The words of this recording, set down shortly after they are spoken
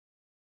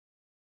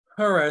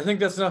All right, I think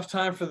that's enough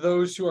time for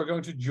those who are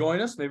going to join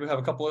us. Maybe we have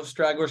a couple of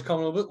stragglers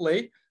coming a little bit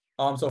late.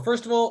 So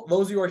first of all,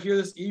 those of you who are here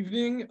this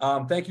evening,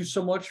 thank you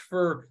so much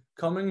for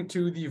coming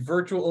to the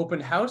virtual open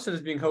house that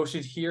is being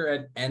hosted here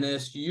at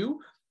NSU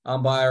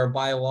by our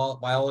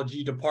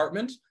biology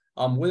department.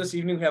 With us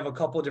evening, we have a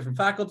couple of different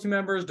faculty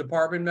members,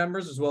 department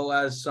members, as well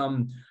as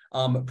some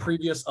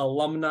previous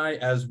alumni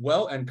as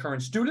well and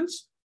current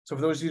students. So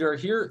for those of you that are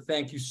here,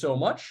 thank you so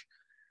much.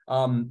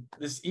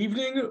 This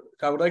evening,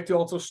 I would like to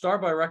also start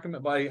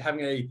by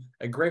having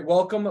a great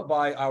welcome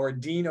by our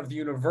Dean of the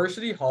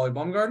University, Holly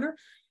Baumgartner.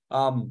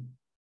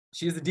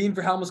 She is the Dean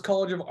for Halmos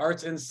College of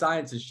Arts and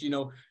Sciences.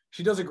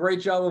 She does a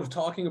great job of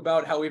talking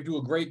about how we do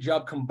a great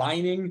job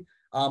combining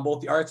both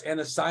the arts and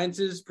the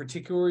sciences,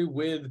 particularly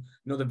with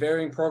the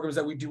varying programs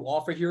that we do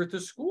offer here at the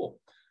school.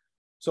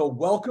 So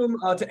welcome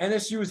to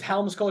NSU's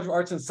Halmos College of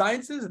Arts and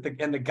Sciences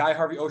and the Guy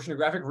Harvey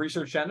Oceanographic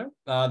Research Center.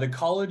 The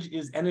college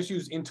is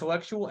NSU's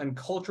intellectual and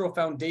cultural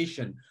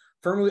foundation,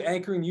 firmly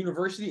anchoring the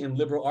university in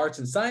liberal arts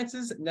and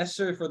sciences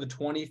necessary for the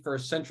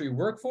 21st century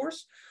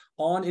workforce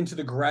on into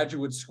the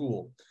graduate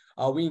school.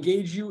 We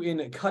engage you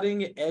in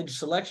cutting-edge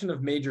selection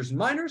of majors and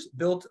minors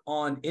built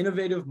on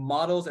innovative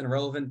models and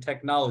relevant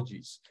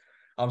technologies.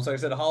 So like I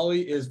said,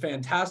 Holly is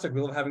fantastic.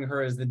 We love having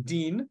her as the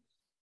dean.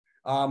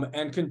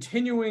 And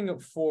continuing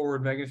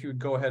forward, Megan, if you would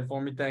go ahead for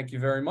me, thank you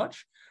very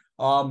much.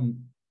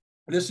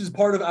 This is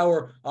part of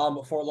our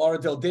Fort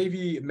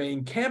Lauderdale-Davie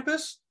main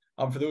campus.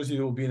 For those of you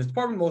who will be in this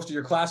department, most of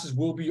your classes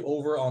will be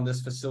over on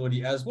this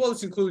facility as well.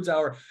 This includes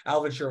our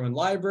Alvin Sherman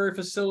Library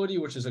facility,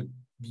 which is a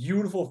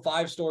beautiful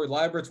 5-story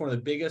library. It's one of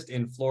the biggest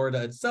in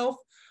Florida itself,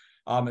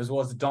 as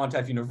well as the Don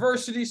Taft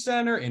University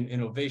Center and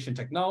Innovation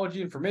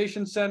Technology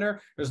Information Center.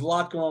 There's a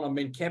lot going on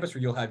main campus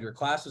where you'll have your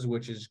classes,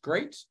 which is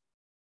great.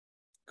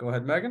 Go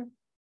ahead, Megan.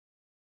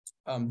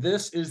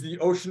 This is the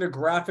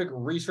Oceanographic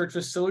Research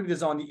Facility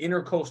that's on the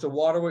Intercoastal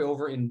Waterway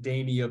over in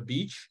Dania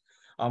Beach.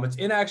 It's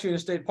actually in a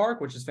state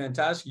park, which is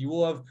fantastic. You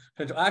will have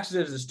potential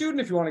access as a student.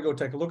 If you want to go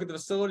take a look at the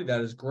facility,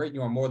 that is great.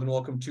 You are more than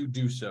welcome to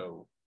do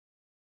so.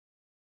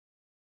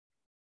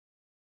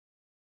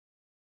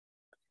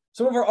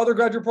 Some of our other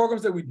graduate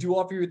programs that we do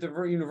offer here at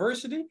the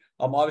university,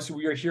 obviously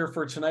we are here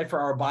for tonight for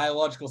our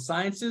biological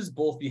sciences,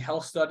 both the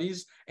health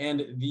studies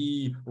and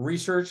the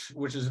research,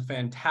 which is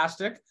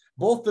fantastic.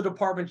 Both the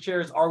department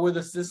chairs are with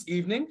us this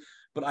evening,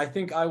 but I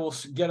think I will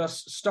get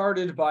us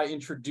started by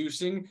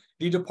introducing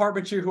the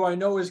department chair who I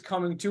know is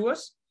coming to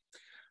us.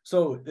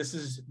 So this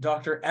is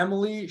Dr.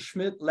 Emily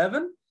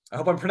Schmidt-Levin. I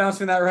hope I'm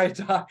pronouncing that right,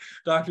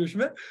 Dr.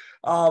 Schmidt.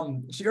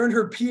 She earned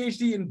her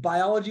PhD in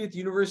biology at the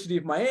University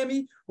of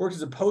Miami, works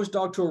as a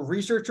postdoctoral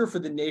researcher for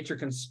the Nature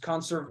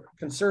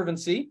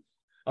Conservancy.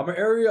 Her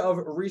area of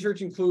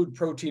research include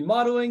protein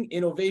modeling,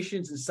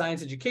 innovations in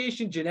science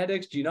education,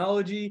 genetics,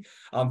 genealogy,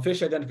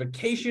 fish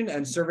identification,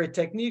 and survey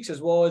techniques,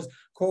 as well as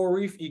coral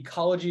reef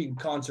ecology and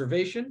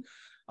conservation.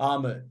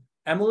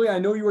 Emily, I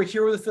know you are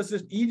here with us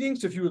this evening,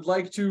 so if you would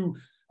like to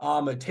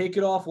take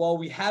it off while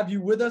we have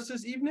you with us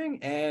this evening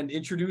and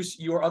introduce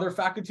your other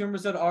faculty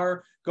members that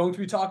are going to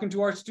be talking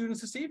to our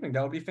students this evening,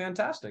 that would be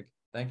fantastic.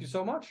 Thank you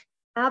so much.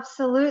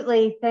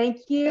 Absolutely.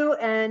 Thank you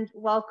and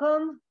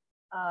welcome.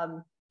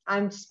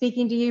 I'm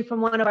speaking to you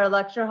from one of our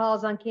lecture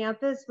halls on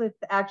campus with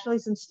actually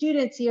some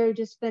students here who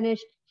just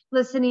finished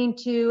listening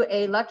to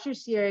a lecture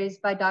series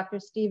by Dr.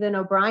 Stephen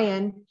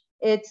O'Brien.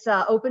 It's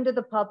open to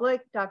the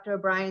public. Dr.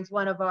 O'Brien's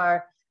one of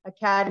our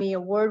Academy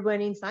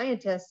Award-winning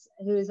scientists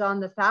who is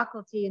on the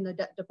faculty in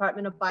the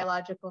Department of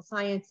Biological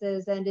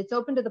Sciences, and it's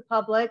open to the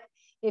public.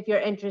 If you're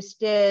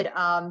interested,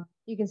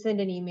 you can send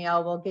an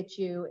email. We'll get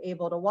you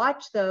able to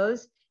watch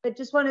those. But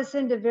just want to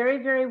send a very,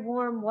 very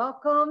warm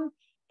welcome.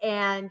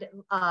 And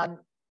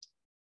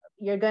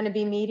you're going to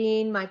be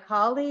meeting my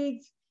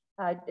colleagues.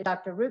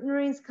 Dr.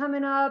 Rutenring's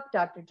coming up,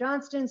 Dr.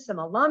 Johnston, some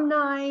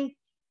alumni,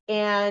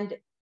 and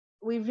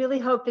we really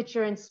hope that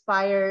you're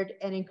inspired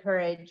and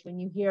encouraged when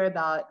you hear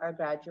about our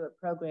graduate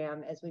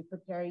program as we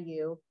prepare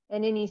you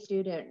and any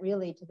student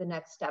really to the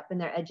next step in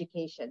their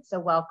education. So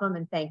welcome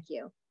and thank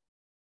you.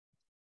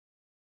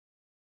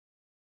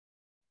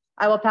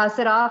 I will pass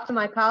it off to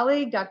my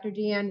colleague, Dr.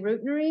 Deanne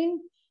Rutenring,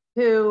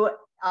 who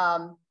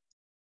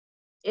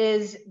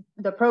is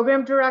the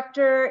program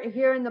director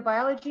here in the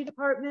biology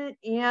department,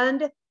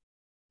 and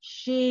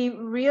she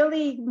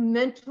really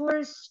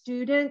mentors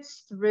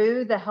students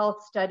through the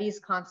health studies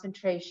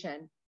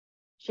concentration.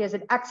 She has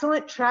an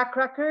excellent track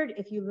record.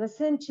 If you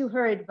listen to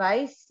her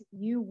advice,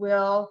 you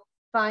will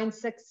find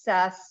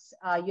success.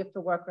 You have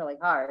to work really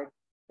hard,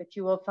 but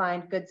you will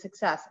find good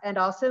success. And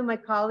also my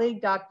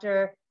colleague,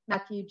 Dr.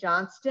 Matthew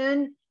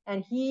Johnston,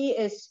 and he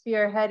is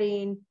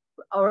spearheading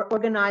or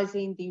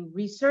organizing the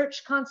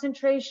research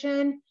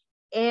concentration.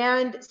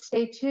 And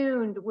stay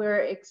tuned,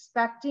 we're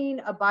expecting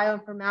a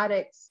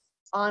bioinformatics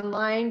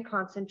online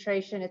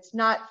concentration. It's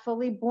not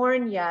fully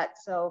born yet,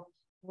 so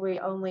we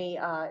only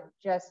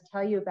just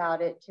tell you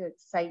about it to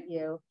excite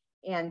you.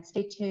 And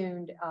stay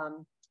tuned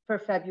for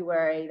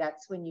February.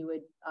 That's when you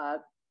would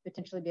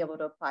potentially be able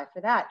to apply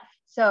for that.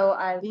 So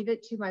I leave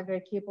it to my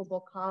very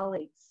capable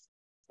colleagues,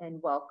 and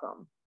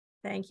welcome.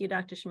 Thank you,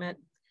 Dr. Schmidt.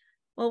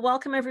 Well,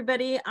 welcome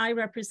everybody. I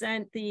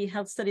represent the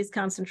Health Studies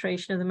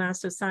concentration of the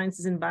Master of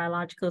Sciences in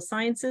Biological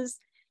Sciences.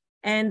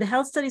 And the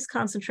Health Studies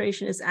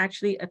concentration is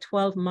actually a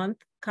 12-month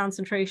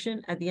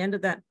concentration. At the end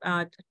of that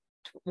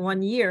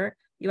 1 year,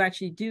 you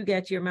actually do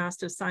get your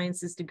Master of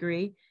Sciences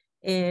degree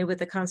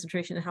with a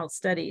concentration in Health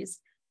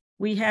Studies.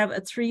 We have a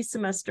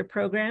 3-semester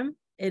program.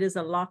 It is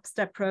a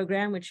lockstep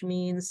program, which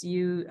means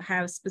you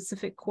have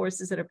specific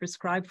courses that are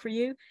prescribed for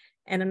you.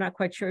 And I'm not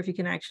quite sure if you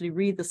can actually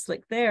read the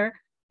slick there,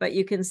 but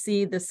you can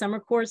see the summer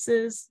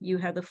courses, you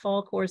have the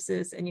fall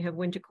courses, and you have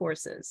winter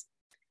courses.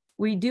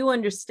 We do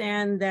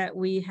understand that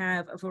we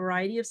have a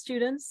variety of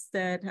students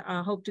that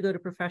hope to go to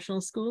professional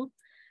school.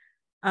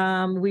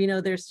 We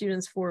know there's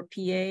students for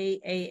PA,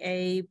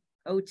 AA,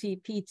 OT,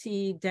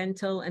 PT,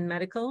 dental, and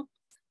medical.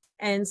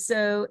 And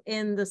so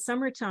in the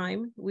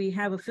summertime, we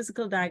have a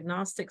physical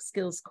diagnostic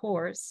skills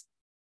course,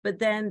 but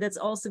then that's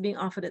also being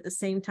offered at the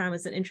same time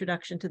as an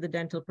introduction to the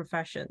dental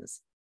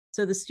professions.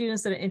 So the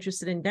students that are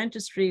interested in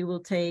dentistry will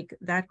take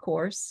that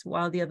course,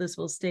 while the others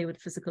will stay with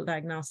physical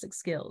diagnostic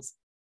skills.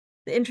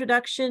 The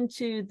introduction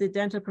to the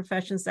dental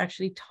profession is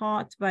actually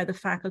taught by the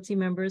faculty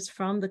members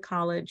from the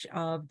College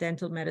of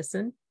Dental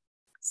Medicine.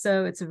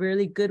 So it's a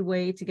really good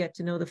way to get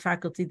to know the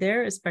faculty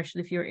there,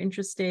 especially if you're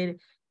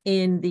interested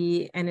in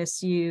the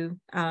NSU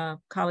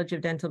College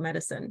of Dental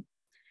Medicine.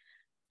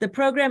 The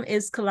program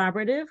is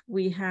collaborative.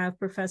 We have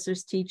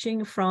professors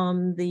teaching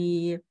from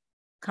the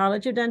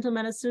College of Dental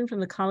Medicine,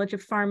 from the College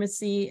of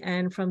Pharmacy,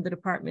 and from the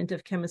Department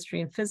of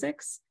Chemistry and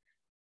Physics.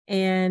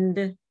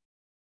 And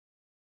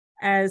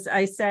as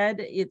I said,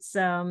 it's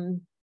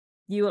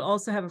you will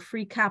also have a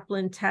free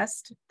Kaplan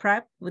test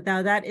prep.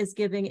 Now that is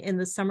given in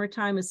the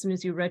summertime. As soon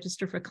as you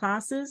register for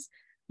classes,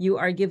 you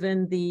are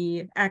given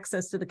the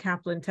access to the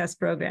Kaplan test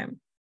program.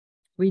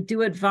 We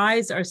do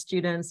advise our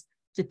students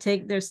to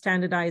take their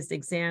standardized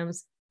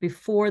exams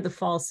before the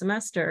fall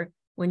semester,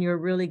 when you're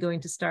really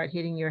going to start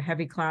hitting your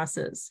heavy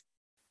classes.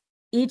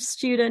 Each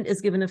student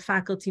is given a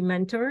faculty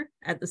mentor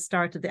at the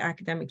start of the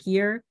academic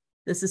year.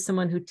 This is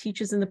someone who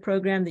teaches in the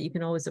program that you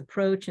can always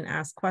approach and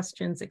ask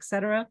questions,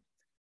 etc.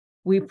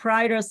 We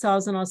pride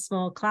ourselves on our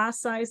small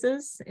class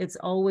sizes. It's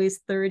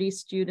always 30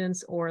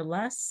 students or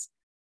less.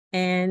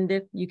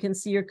 And you can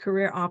see your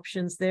career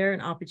options there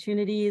and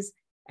opportunities.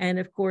 And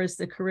of course,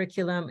 the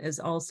curriculum is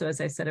also,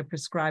 as I said, a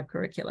prescribed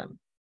curriculum.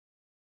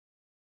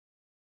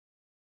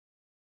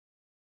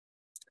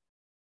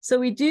 So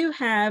we do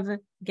have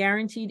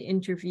guaranteed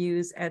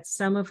interviews at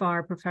some of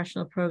our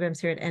professional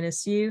programs here at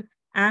NSU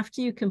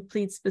after you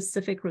complete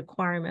specific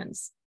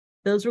requirements.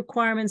 Those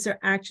requirements are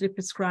actually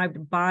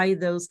prescribed by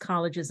those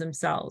colleges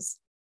themselves.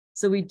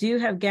 So we do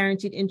have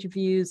guaranteed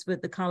interviews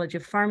with the College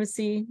of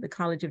Pharmacy, the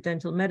College of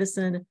Dental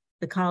Medicine,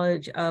 the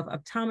College of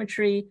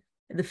Optometry,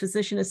 the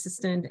Physician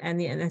Assistant, and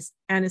the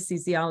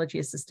Anesthesiology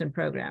Assistant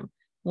program.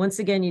 Once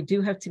again, you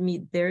do have to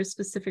meet their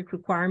specific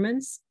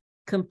requirements,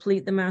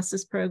 complete the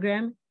master's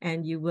program,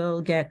 and you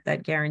will get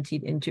that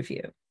guaranteed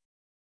interview.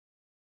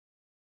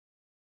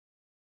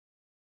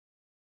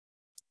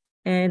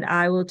 And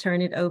I will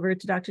turn it over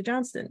to Dr.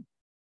 Johnston.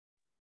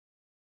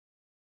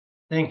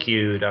 Thank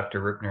you,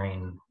 Dr.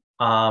 Rupnerine.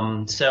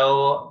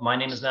 So my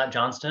name is Matt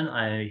Johnston.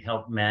 I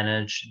help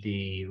manage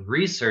the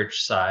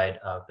research side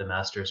of the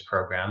master's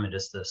program. It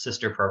is the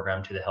sister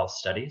program to the health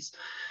studies.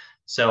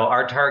 So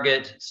our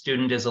target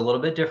student is a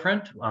little bit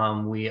different.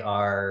 We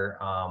are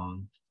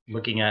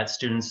looking at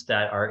students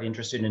that are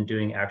interested in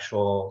doing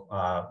actual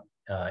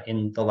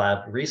in the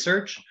lab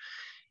research.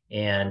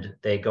 And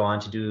they go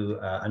on to do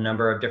a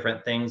number of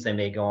different things. They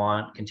may go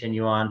on,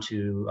 continue on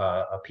to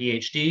a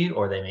PhD,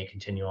 or they may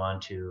continue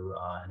on to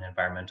an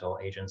environmental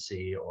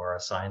agency or a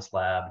science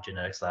lab,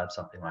 genetics lab,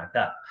 something like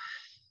that.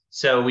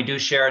 So we do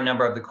share a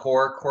number of the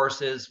core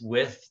courses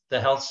with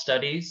the health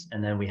studies,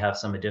 and then we have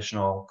some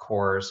additional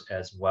cores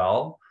as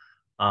well.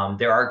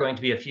 There are going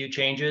to be a few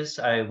changes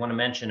I want to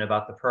mention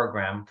about the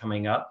program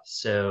coming up.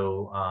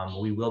 So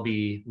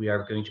we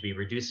are going to be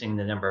reducing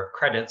the number of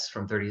credits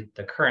from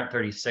the current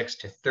 36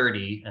 to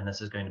 30, and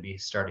this is going to be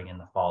starting in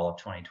the fall of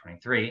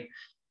 2023.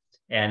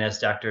 And as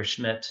Dr.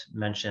 Schmidt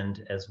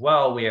mentioned as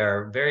well, we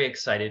are very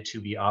excited to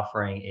be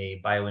offering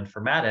a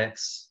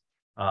bioinformatics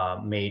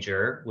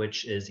major,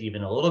 which is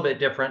even a little bit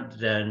different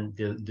than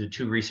the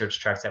two research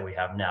tracks that we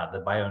have now.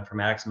 The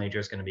bioinformatics major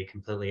is going to be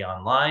completely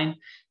online,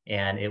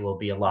 and it will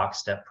be a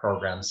lockstep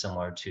program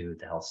similar to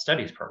the health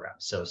studies program.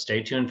 So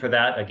stay tuned for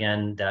that.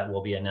 Again, that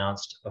will be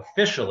announced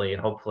officially,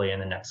 hopefully in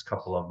the next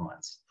couple of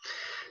months.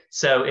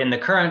 So in the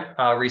current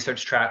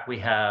research track, we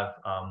have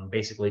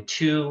basically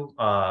two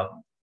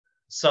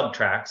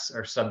sub-tracks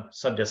or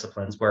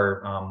sub-disciplines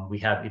where we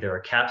have either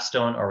a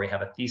capstone or we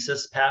have a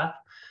thesis path.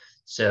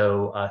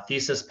 So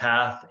thesis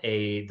path,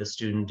 the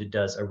student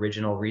does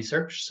original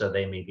research. So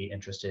they may be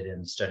interested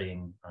in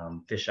studying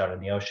fish out in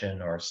the ocean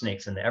or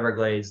snakes in the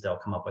Everglades. They'll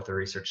come up with a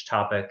research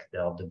topic,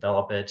 they'll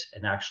develop it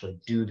and actually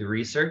do the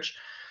research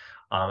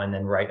and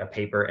then write a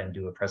paper and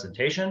do a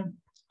presentation.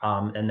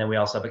 And then we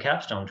also have a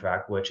capstone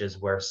track, which is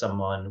where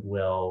someone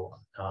will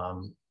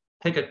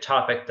pick a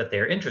topic that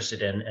they're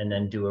interested in and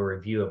then do a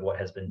review of what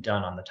has been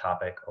done on the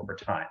topic over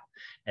time.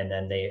 And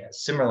then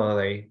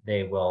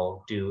they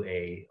will do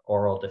a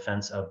oral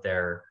defense of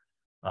their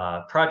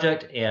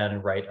project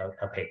and write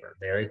a paper.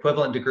 They're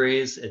equivalent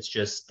degrees. It's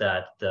just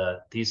that the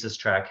thesis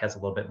track has a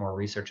little bit more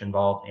research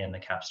involved and the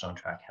capstone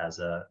track has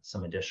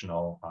some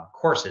additional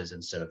courses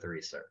instead of the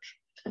research.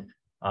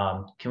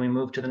 Can we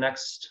move to the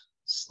next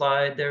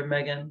slide there,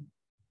 Megan?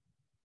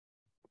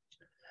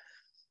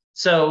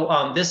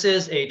 So this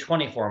is a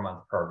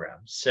 24-month program.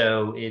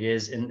 So it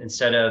is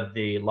instead of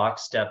the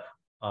lockstep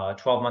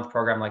 12-month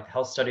program like the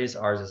health studies,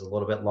 ours is a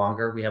little bit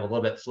longer. We have a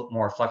little bit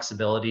more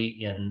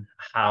flexibility in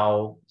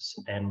how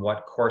and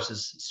what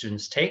courses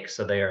students take.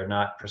 So they are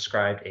not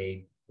prescribed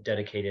a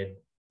dedicated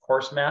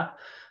course map.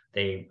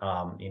 They,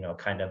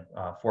 kind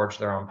of forge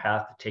their own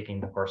path, taking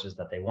the courses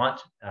that they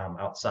want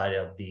outside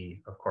of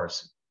the, of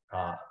course,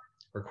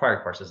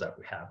 required courses that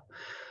we have.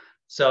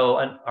 So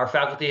our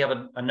faculty have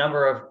a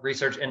number of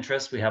research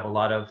interests. We have a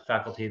lot of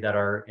faculty that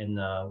are in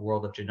the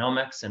world of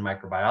genomics and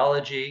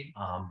microbiology,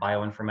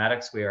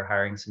 bioinformatics. We are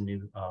hiring some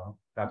new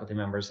faculty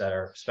members that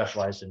are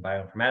specialized in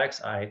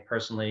bioinformatics. I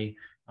personally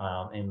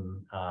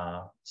am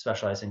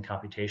specialized in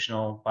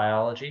computational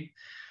biology.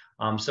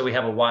 So we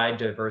have a wide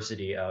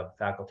diversity of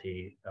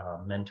faculty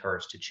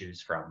mentors to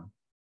choose from.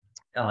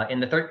 In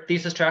the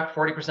thesis track,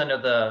 40%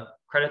 of the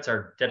credits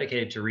are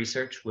dedicated to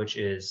research, which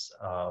is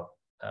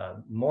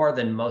more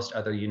than most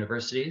other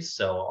universities.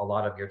 So a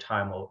lot of your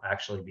time will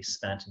actually be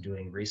spent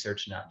doing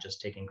research, not just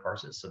taking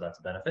courses. So that's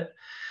a benefit.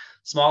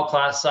 Small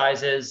class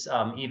sizes,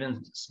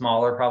 even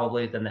smaller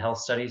probably than the health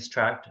studies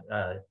track.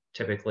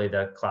 Typically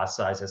the class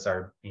sizes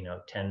are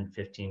 10,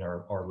 15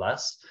 or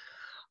less.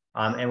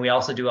 And we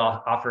also do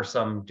offer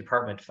some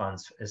department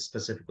funds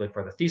specifically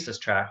for the thesis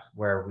track,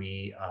 where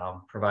we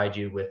provide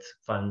you with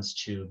funds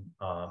to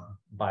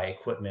buy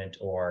equipment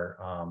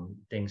or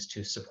things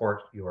to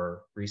support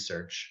your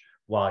research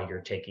while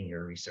you're taking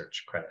your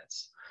research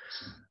credits.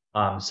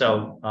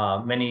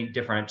 So many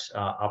different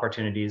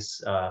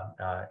opportunities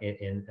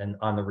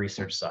on the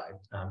research side.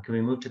 Can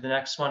we move to the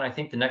next one? I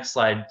think the next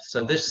slide.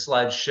 So this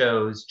slide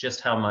shows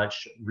just how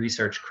much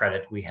research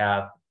credit we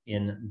have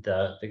in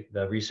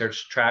the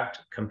research tract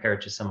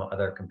compared to some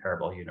other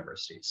comparable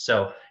universities.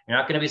 So you're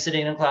not going to be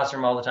sitting in a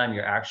classroom all the time.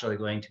 You're actually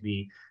going to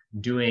be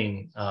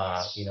doing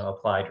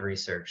applied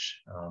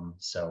research.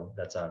 So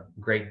that's a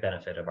great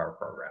benefit of our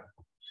program.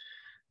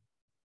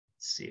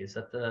 Let's see, is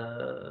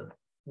that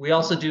we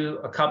also do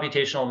a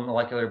computational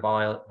molecular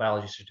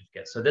biology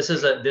certificate. So this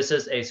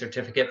is a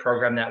certificate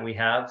program that we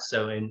have.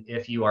 So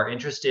if you are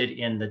interested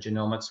in the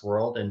genomics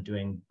world and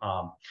doing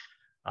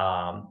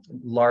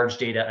large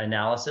data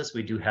analysis,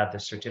 we do have the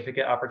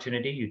certificate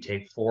opportunity. You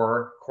take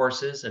 4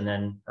 courses and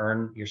then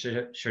earn your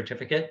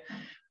certificate.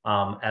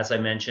 As I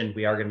mentioned,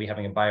 we are going to be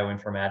having a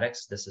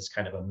bioinformatics. This is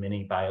kind of a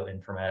mini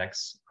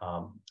bioinformatics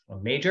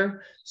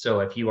major.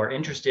 So if you are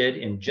interested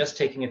in just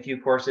taking a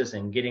few courses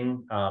and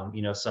getting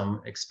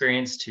some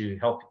experience to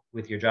help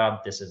with your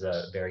job, this is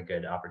a very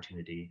good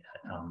opportunity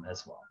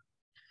as well.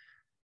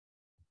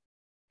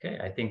 Okay,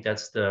 I think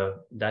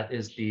that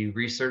is the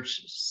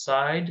research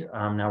side.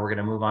 Now we're going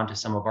to move on to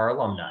some of our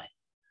alumni.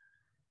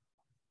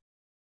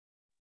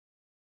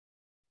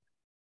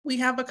 We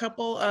have a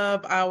couple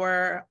of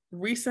our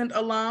recent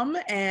alum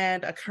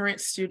and a current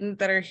student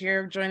that are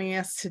here joining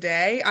us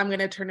today. I'm going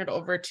to turn it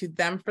over to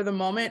them for the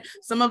moment.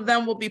 Some of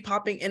them will be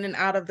popping in and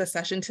out of the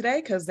session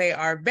today because they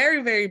are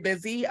very, very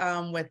busy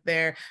with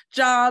their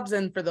jobs,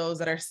 and for those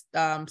that are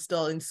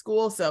still in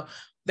school. So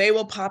they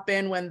will pop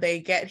in when they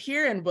get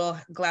here, and we'll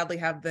gladly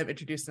have them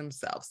introduce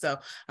themselves. So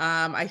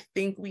I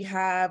think we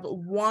have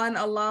one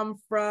alum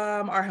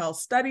from our health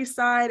studies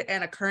side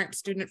and a current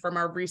student from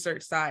our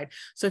research side.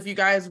 So if you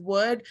guys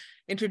would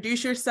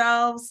introduce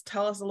yourselves,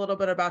 tell us a little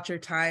bit about your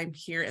time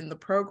here in the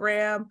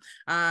program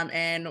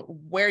and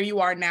where you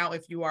are now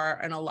if you are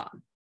an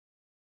alum.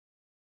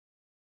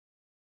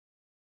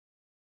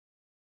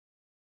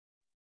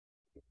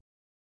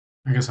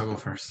 I guess I'll go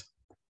first.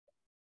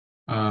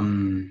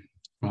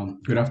 Well,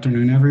 good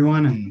afternoon,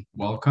 everyone, and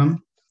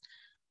welcome.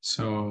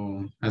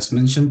 So, as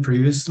mentioned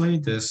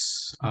previously,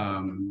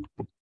 well,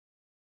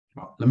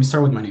 let me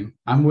start with my name.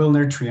 I'm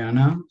Wilner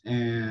Triana,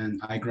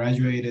 and I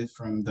graduated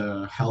from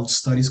the Health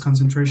Studies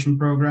concentration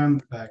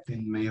program back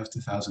in May of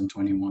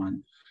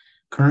 2021.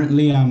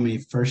 Currently, I'm a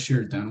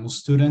first-year dental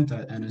student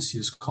at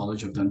NSU's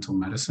College of Dental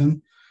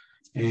Medicine,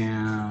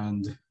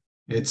 and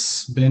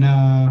it's been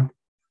a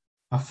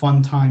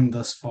fun time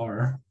thus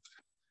far.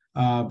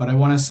 But I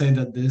want to say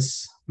that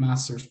this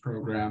master's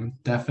program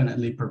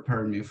definitely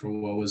prepared me for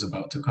what was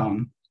about to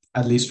come,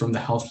 at least from the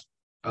health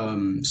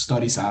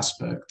studies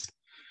aspect.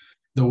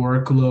 The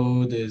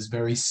workload is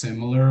very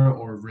similar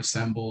or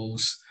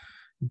resembles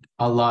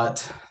a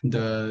lot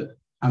the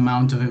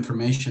amount of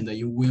information that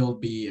you will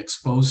be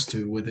exposed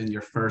to within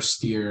your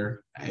first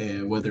year,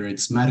 whether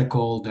it's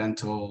medical,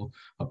 dental,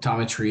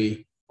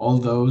 optometry, all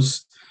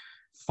those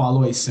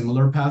follow a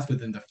similar path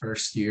within the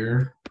first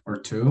year or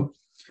two,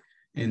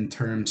 in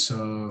terms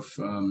of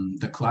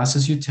the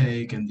classes you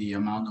take and the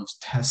amount of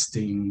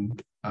testing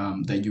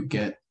that you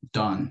get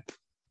done.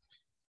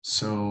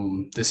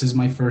 So this is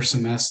my first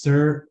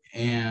semester,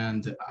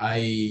 and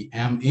I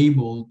am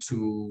able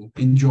to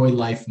enjoy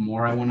life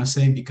more, I want to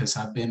say, because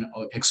I've been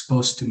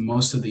exposed to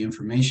most of the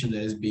information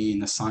that is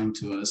being assigned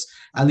to us,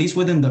 at least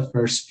within the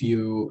first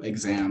few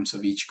exams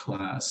of each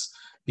class.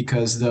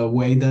 Because the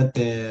way that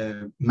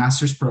the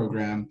master's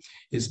program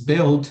is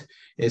built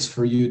is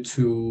for you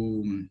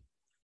to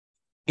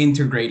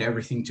integrate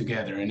everything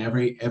together, and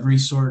every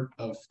sort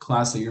of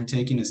class that you're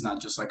taking is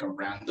not just like a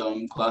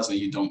random class that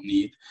you don't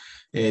need.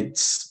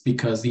 It's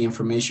because the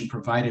information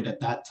provided at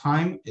that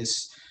time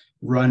is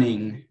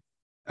running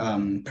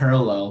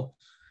parallel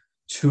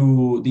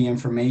to the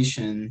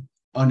information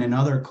on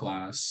another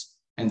class,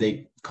 and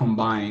they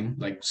combine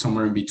like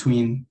somewhere in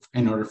between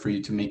in order for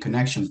you to make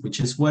connections, which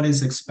is what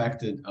is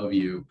expected of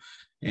you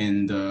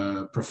in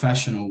the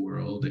professional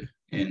world,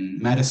 in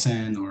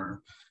medicine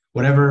or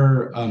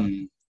whatever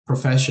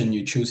profession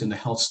you choose in the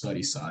health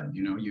study side.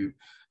 You know, you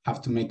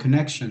have to make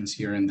connections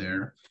here and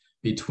there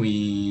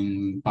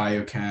between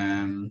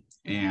biochem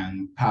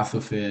and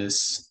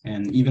pathophys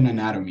and even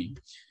anatomy.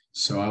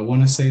 So I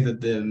want to say that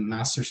the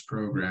master's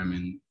program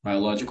in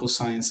biological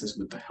sciences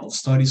with the health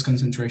studies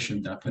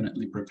concentration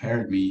definitely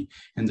prepared me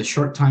in the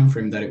short time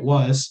frame that it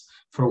was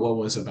for what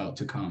was about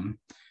to come.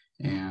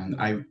 And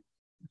I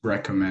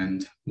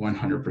recommend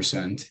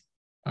 100%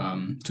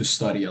 to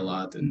study a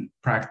lot and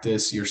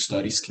practice your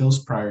study skills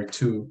prior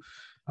to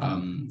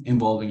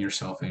involving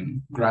yourself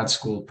in grad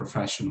school,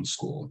 professional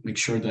school. Make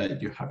sure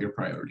that you have your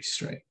priorities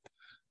straight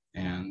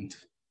and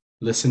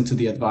listen to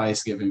the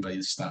advice given by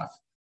the staff.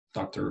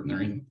 Dr.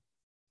 Noreen.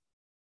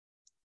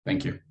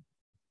 Thank you.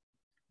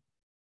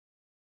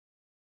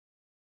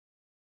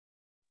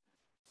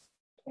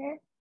 Okay.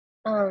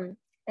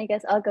 I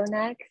guess I'll go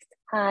next.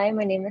 Hi,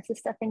 my name is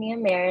Stephanie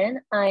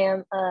Marin. I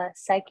am a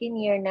second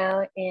year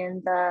now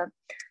in the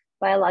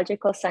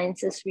Biological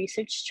Sciences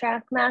Research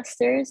Track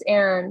Masters,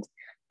 and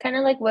kind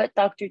of like what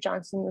Dr.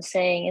 Johnson was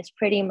saying is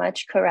pretty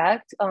much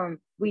correct.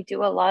 We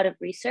do a lot of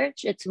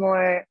research. It's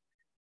more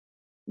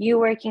you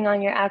working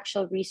on your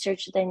actual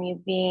research than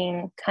you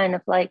being kind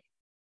of like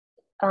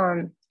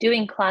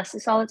doing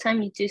classes all the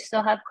time. You do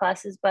still have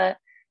classes, but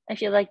I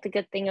feel like the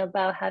good thing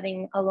about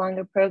having a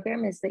longer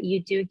program is that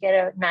you do get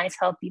a nice,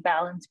 healthy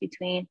balance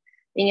between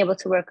being able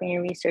to work on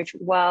your research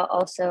while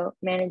also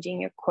managing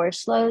your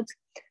course loads.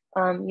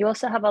 You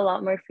also have a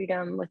lot more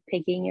freedom with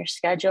picking your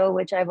schedule,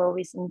 which I've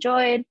always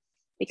enjoyed,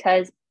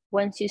 because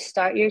once you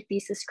start your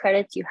thesis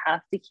credits, you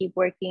have to keep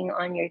working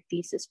on your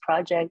thesis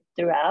project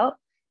throughout,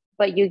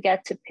 but you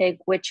get to pick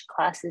which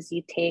classes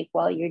you take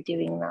while you're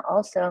doing that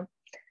also.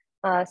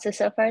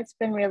 So far it's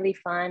been really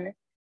fun.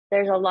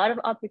 There's a lot of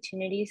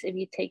opportunities if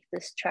you take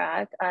this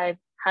track. I've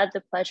had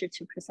the pleasure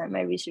to present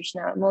my research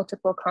now at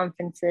multiple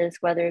conferences,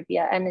 whether it be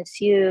at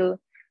NSU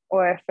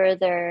or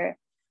further.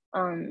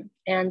 And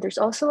there's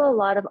also a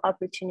lot of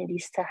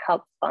opportunities to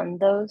help fund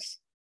those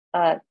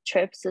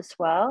trips as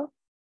well.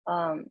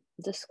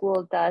 The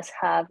school does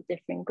have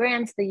different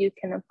grants that you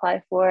can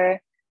apply for.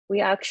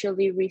 We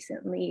actually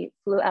recently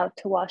flew out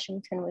to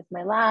Washington with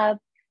my lab,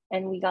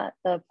 and we got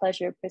the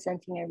pleasure of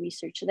presenting our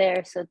research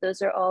there. So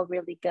those are all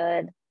really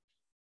good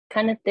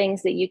kind of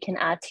things that you can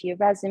add to your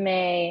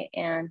resume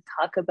and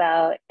talk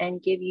about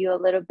and give you a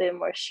little bit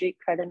more street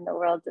cred in the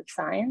world of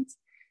science.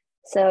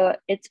 So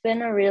it's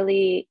been a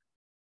really,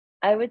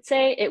 I would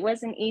say it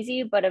wasn't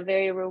easy, but a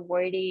very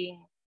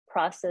rewarding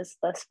process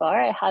thus far.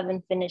 I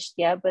haven't finished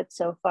yet, but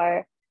so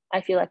far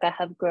I feel like I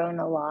have grown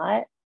a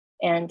lot,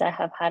 and I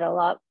have had a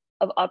lot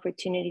of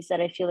opportunities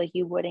that I feel like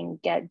you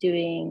wouldn't get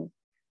doing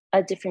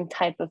a different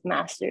type of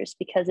master's,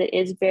 because it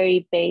is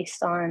very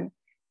based on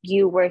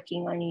you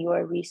working on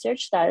your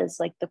research. That is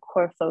like the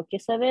core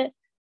focus of it,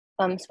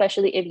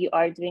 especially if you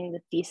are doing the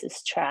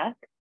thesis track.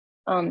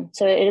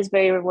 So it is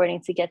very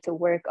rewarding to get to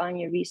work on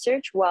your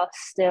research while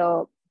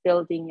still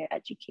building your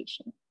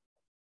education.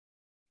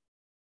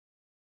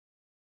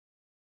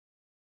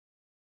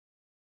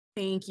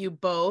 Thank you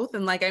both.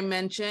 And like I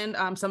mentioned,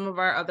 some of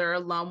our other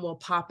alum will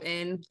pop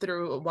in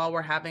through while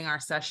we're having our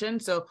session.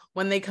 So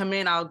when they come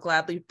in, I'll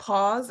gladly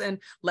pause and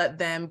let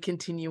them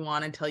continue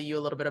on and tell you a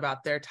little bit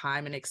about their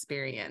time and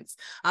experience.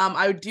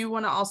 I do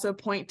want to also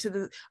point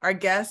to our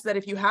guests that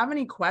if you have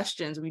any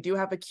questions, we do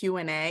have a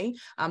Q&A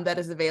that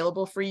is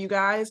available for you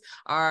guys.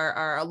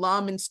 Our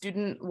alum and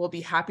student will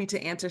be happy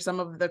to answer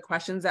some of the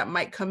questions that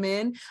might come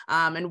in,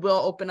 and we'll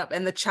open up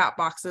in the chat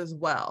box as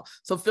well.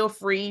 So feel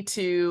free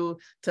to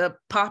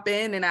pop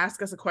in and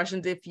ask us a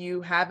questions if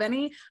you have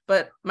any.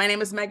 But my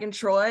name is Megan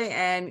Troy,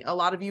 and a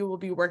lot of you will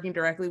be working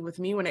directly with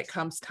me when it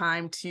comes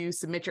time to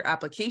submit your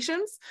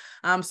applications.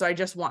 So I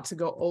just want to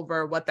go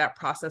over what that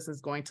process is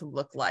going to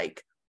look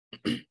like.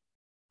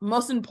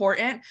 Most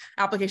important,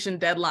 application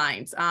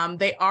deadlines.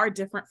 They are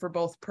different for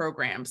both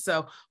programs.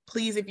 So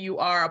please, if you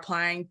are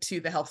applying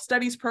to the health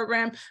studies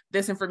program,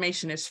 this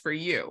information is for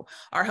you.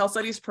 Our health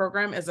studies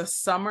program is a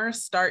summer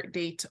start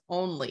date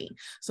only.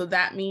 So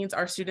that means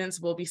our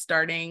students will be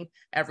starting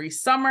every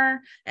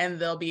summer, and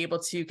they'll be able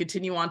to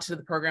continue on to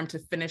the program to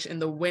finish in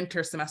the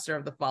winter semester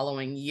of the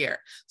following year.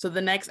 So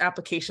the next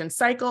application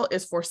cycle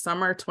is for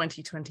summer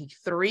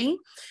 2023,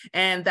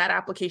 and that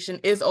application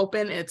is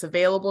open. It's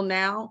available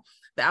now.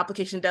 The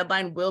application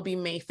deadline will be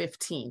May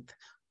 15th.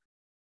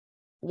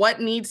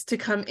 What needs to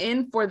come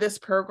in for this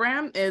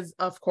program is,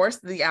 of course,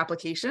 the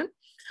application.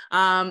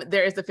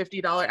 There is a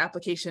 $50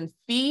 application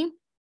fee,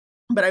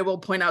 but I will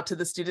point out to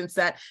the students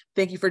that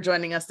thank you for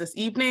joining us this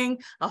evening.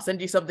 I'll send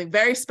you something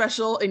very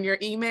special in your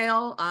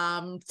email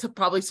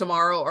probably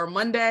tomorrow or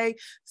Monday.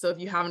 So if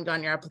you haven't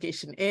gotten your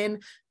application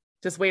in,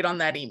 just wait on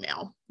that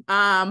email.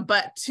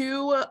 But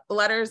 2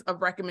 letters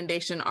of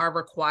recommendation are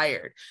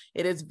required.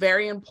 It is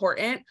very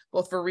important,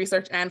 both for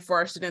research and for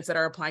our students that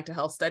are applying to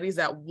health studies,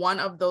 that one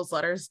of those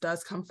letters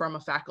does come from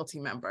a faculty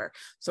member.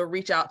 So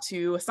reach out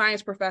to a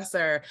science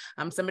professor,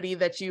 somebody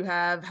that you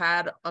have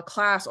had a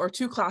class or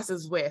 2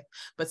 classes with,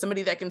 but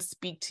somebody that can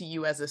speak to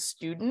you as a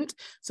student.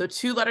 So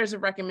 2 letters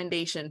of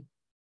recommendation.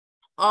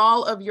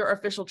 All of your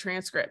official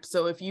transcripts.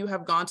 So if you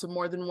have gone to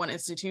more than one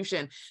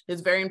institution,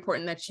 it's very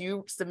important that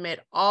you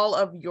submit all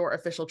of your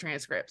official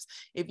transcripts.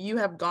 If you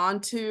have gone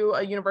to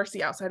a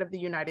university outside of the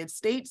United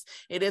States,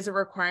 it is a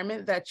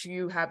requirement that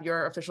you have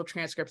your official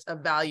transcripts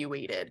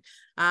evaluated.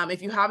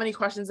 If you have any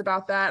questions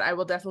about that, I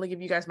will definitely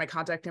give you guys my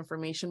contact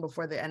information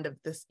before the end of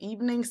this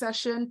evening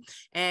session.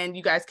 And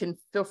you guys can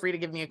feel free to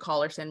give me a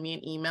call or send me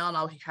an email, and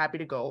I'll be happy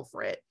to go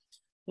over it.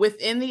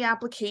 Within the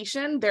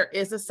application, there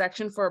is a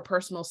section for a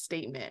personal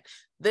statement.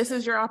 This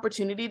is your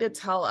opportunity to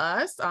tell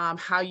us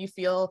how you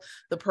feel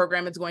the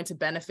program is going to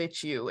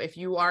benefit you. If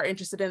you are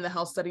interested in the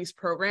health studies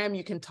program,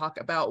 you can talk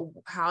about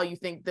how you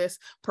think this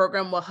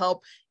program will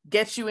help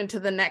get you into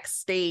the next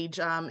stage,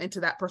 into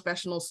that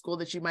professional school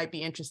that you might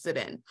be interested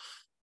in.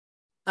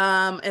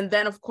 And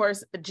then, of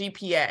course, a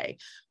GPA.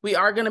 We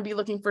are going to be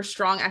looking for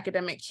strong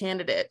academic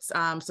candidates.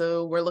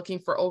 So we're looking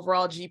for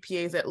overall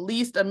GPAs, at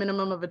least a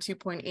minimum of a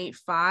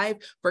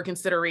 2.85 for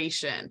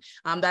consideration.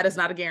 That is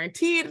not a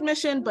guaranteed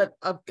admission, but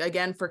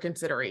again, for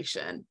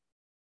consideration.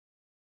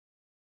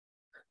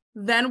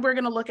 Then we're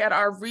going to look at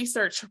our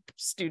research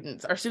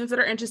students. Our students that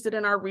are interested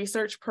in our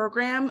research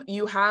program,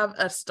 you have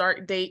a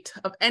start date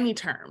of any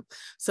term.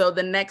 So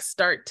the next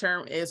start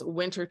term is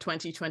winter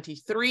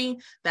 2023.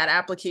 That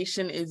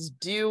application is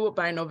due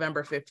by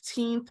November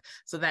 15th.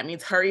 So that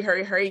means hurry,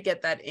 hurry, hurry,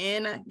 get that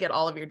in, get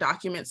all of your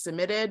documents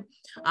submitted.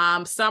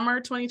 Summer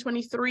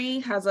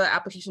 2023 has an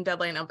application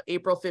deadline of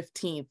April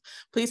 15th.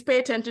 Please pay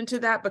attention to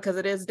that because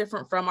it is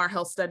different from our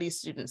health studies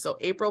students. So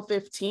April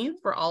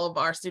 15th for all of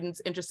our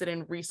students interested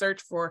in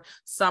research for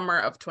summer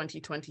of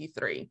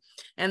 2023.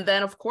 And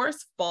then, of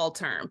course, fall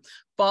term,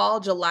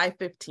 fall, July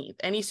 15th.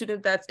 Any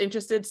student that's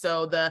interested,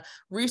 so the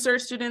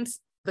research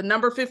students, the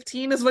number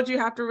 15 is what you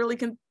have to really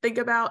think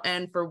about.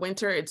 And for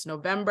winter, it's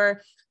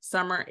November,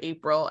 summer,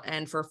 April,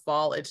 and for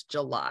fall, it's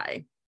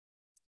July.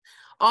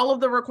 All of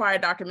the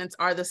required documents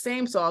are the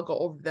same, so I'll go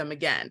over them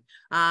again.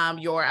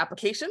 Your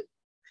application,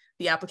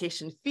 the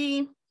application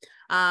fee,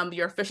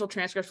 your official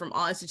transcripts from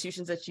all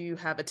institutions that you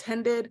have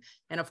attended,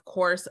 and of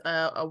course,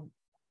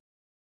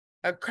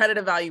 a credit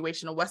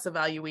evaluation, a WES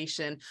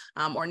evaluation,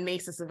 or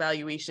NACIS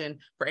evaluation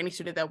for any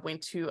student that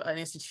went to an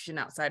institution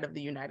outside of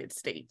the United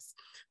States.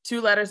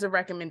 2 letters of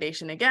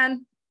recommendation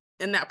again,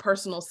 in that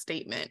personal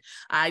statement.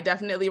 I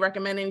definitely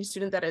recommend any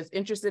student that is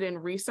interested in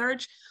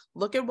research,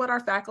 look at what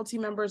our faculty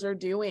members are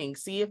doing.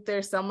 See if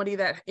there's somebody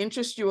that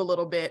interests you a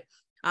little bit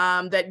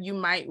that you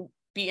might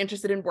be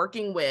interested in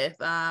working with.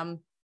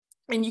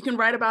 And you can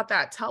write about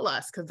that, tell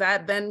us, because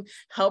that then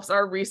helps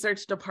our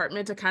research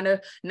department to kind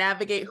of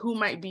navigate who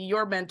might be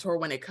your mentor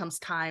when it comes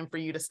time for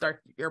you to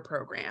start your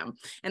program.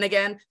 And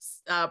again,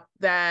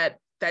 that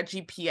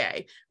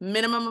GPA,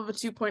 minimum of a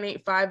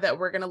 2.85 that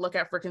we're going to look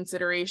at for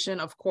consideration.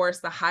 Of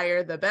course, the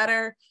higher, the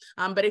better.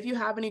 But if you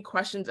have any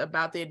questions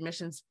about the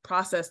admissions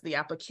process, the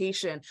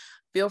application,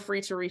 feel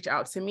free to reach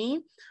out to me.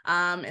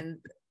 And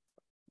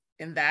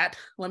in that,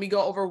 let me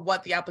go over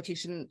what the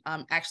application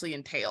actually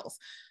entails.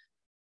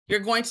 You're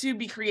going to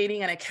be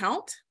creating an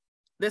account.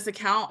 This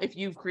account, if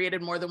you've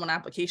created more than one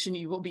application,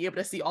 you will be able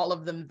to see all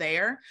of them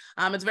there.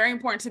 It's very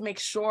important to make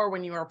sure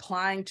when you are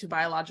applying to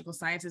biological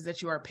sciences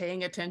that you are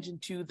paying attention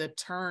to the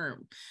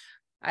term.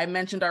 I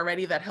mentioned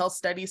already that health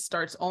studies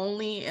starts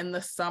only in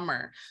the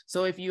summer.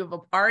 So if you have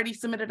already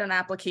submitted an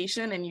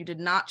application and you did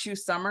not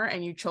choose summer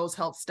and you chose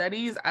health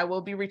studies, I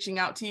will be reaching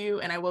out to you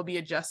and I will be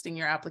adjusting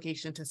your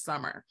application to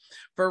summer.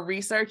 For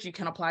research, you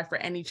can apply for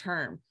any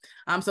term.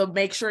 So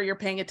make sure you're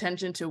paying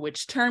attention to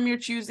which term you're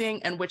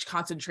choosing and which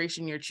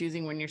concentration you're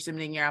choosing when you're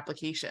submitting your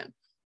application.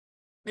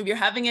 If you're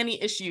having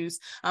any issues,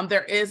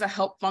 there is a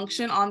help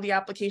function on the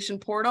application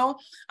portal.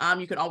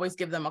 You can always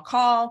give them a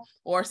call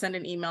or send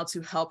an email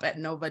to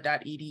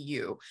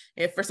help@nova.edu.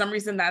 If for some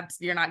reason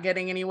you're not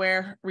getting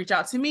anywhere, reach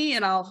out to me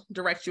and I'll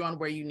direct you on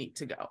where you need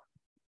to go.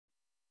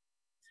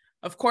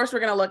 Of course, we're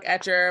going to look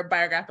at your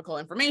biographical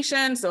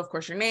information. So of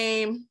course, your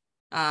name,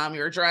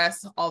 your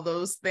address, all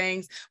those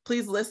things.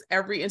 Please list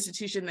every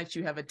institution that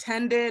you have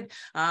attended.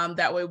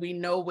 That way we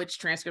know which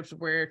transcripts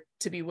we're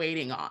to be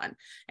waiting on.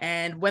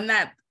 And when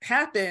that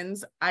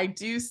happens, I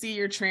do see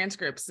your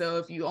transcripts. So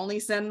if you only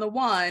send the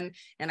one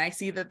and I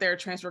see that there are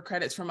transfer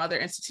credits from other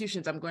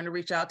institutions, I'm going to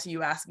reach out to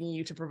you asking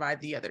you to provide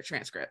the other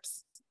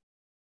transcripts.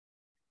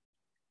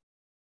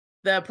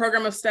 The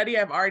program of study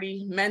I've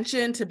already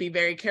mentioned to be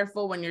very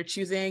careful when you're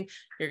choosing.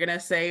 You're going to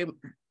say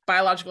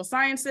biological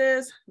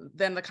sciences,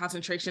 then the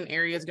concentration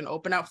area is going to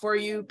open up for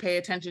you. Pay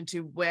attention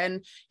to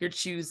when you're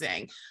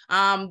choosing.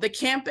 The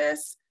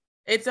campus,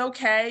 it's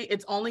okay.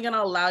 It's only going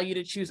to allow you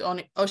to choose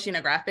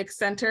Oceanographic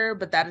Center,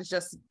 but that is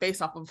just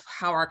based off of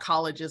how our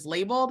college is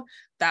labeled.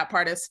 That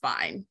part is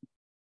fine.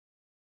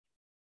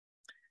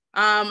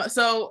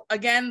 So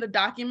again, the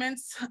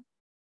documents,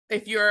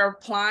 if you're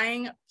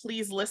applying,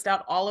 please list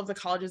out all of the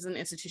colleges and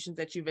institutions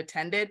that you've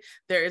attended.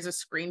 There is a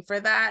screen for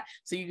that.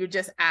 So you could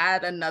just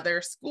add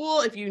another school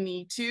if you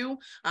need to,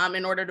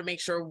 in order to make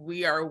sure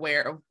we are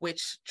aware of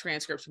which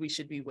transcripts we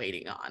should be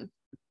waiting on.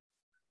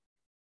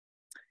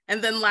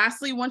 And then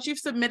lastly, once you've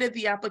submitted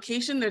the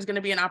application, there's going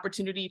to be an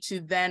opportunity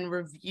to then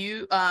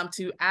review,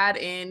 to add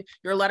in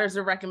your letters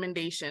of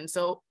recommendation.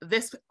 So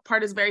this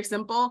part is very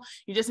simple.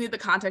 You just need the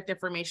contact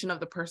information of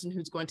the person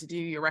who's going to do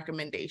your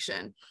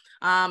recommendation.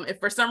 If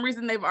for some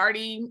reason they've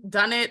already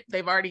done it,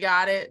 they've already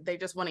got it, they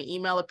just want to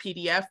email a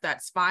PDF,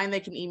 that's fine.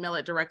 They can email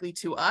it directly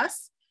to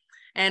us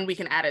and we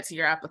can add it to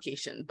your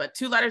application. But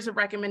 2 letters of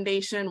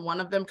recommendation, one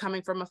of them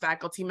coming from a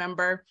faculty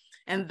member.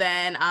 And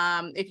then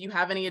if you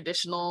have any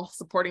additional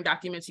supporting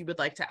documents you would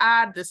like to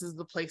add, this is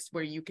the place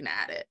where you can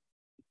add it.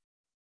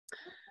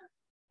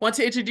 Want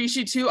to introduce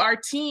you to our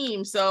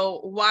team.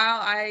 So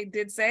while I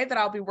did say that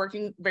I'll be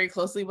working very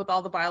closely with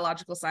all the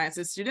biological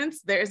sciences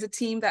students, there is a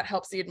team that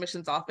helps the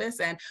admissions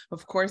office. And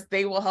of course,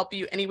 they will help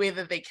you any way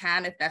that they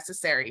can if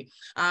necessary.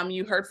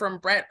 You heard from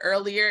Brett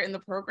earlier in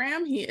the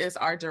program. He is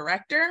our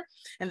director.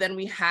 And then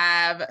we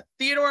have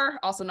Theodore,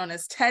 also known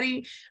as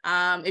Teddy.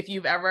 If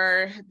you've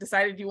ever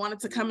decided you wanted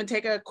to come and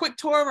take a quick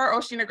tour of our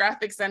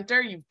Oceanographic Center,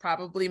 you've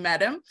probably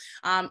met him.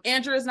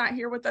 Andrew is not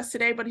here with us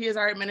today, but he is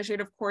our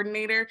administrative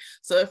coordinator.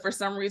 So if for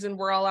some reason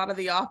we're all out of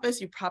the office,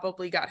 you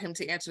probably got him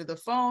to answer the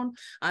phone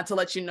to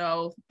let you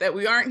know that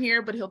we aren't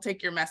here, but he'll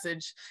take your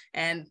message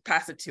and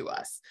pass it to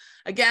us.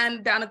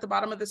 Again, down at the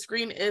bottom of the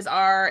screen is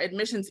our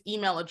admissions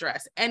email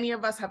address. Any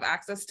of us have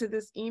access to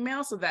this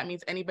email, so that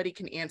means anybody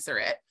can answer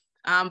it.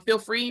 Feel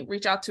free,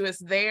 reach out to us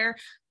there.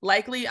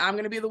 Likely, I'm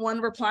going to be the one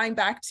replying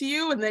back to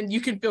you, and then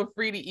you can feel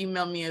free to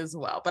email me as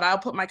well. But I'll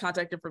put my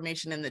contact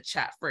information in the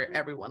chat for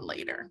everyone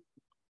later.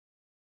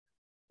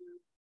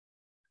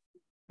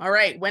 All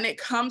right, when it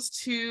comes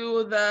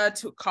to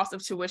the cost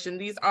of tuition,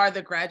 these are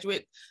the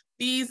graduate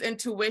fees and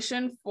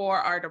tuition for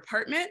our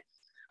department.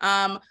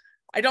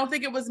 I don't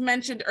think it was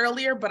mentioned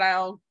earlier, but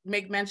I'll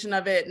make mention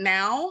of it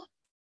now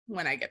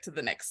when I get to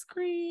the next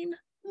screen.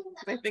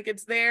 I think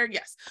it's there.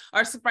 Yes,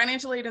 our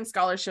financial aid and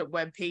scholarship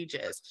web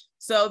pages.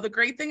 So the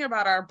great thing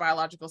about our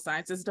biological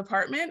sciences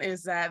department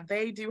is that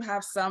they do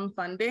have some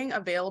funding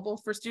available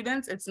for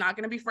students. It's not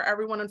going to be for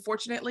everyone,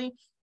 unfortunately,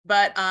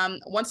 but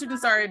once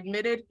students are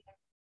admitted,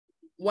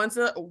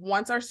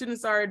 once our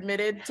students are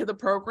admitted to the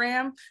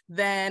program,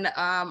 then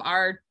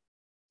our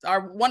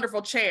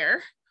wonderful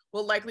chair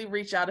will likely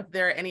reach out if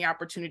there are any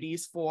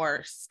opportunities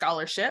for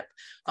scholarship,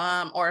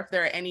 or if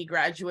there are any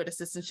graduate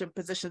assistantship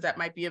positions that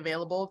might be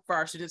available for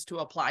our students to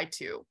apply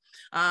to.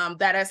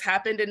 That has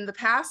happened in the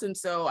past, and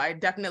so I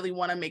definitely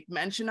want to make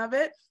mention of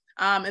it.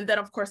 And then,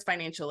 of course,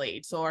 financial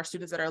aid. So our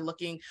students that are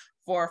looking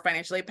for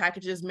financial aid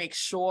packages, make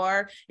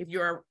sure if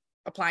you're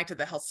applying to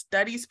the health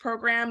studies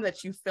program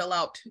that you fill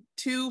out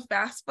 2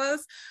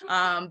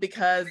 FAFSAs,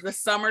 because the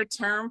summer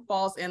term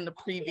falls in the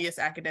previous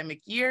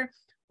academic year,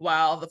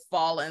 while the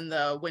fall and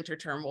the winter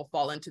term will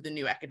fall into the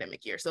new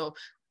academic year. So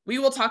we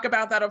will talk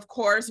about that, of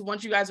course,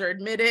 once you guys are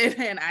admitted,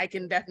 and I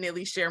can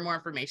definitely share more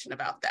information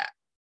about that.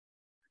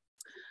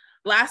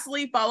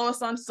 Lastly, follow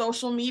us on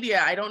social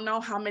media. I don't know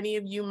how many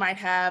of you might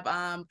have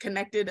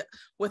connected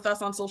with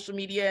us on social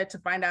media to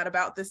find out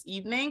about this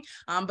evening,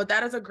 but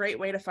that is a great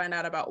way to find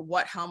out about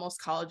what Halmos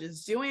College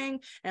is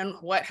doing and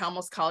what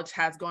Halmos College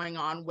has going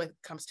on when it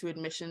comes to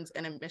admissions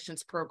and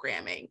admissions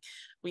programming.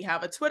 We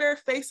have a Twitter,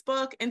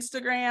 Facebook,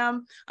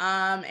 Instagram,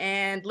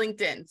 and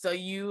LinkedIn. So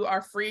you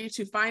are free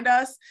to find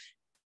us.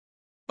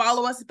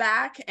 Follow us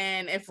back,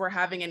 and if we're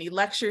having any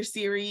lecture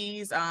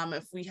series,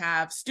 if we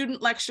have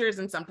student lectures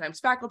and sometimes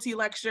faculty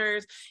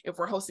lectures, if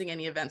we're hosting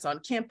any events on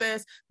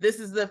campus, this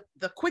is the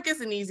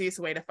quickest and easiest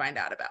way to find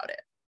out about it.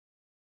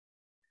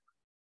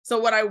 So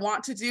what I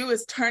want to do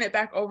is turn it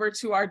back over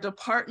to our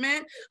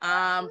department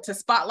to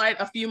spotlight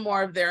a few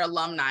more of their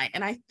alumni.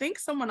 And I think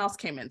someone else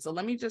came in. So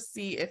let me just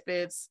see if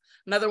it's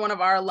another one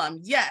of our alum.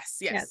 Yes.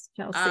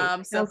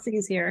 Chelsea.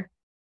 Chelsea's here.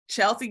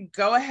 Chelsea,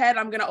 go ahead.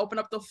 I'm going to open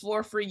up the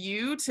floor for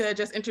you to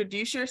just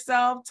introduce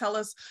yourself. Tell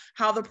us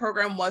how the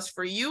program was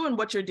for you and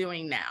what you're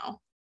doing now.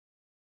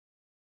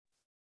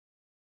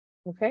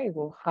 Okay,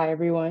 well, hi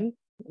everyone.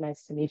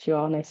 Nice to meet you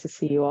all. Nice to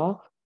see you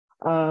all.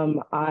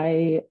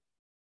 I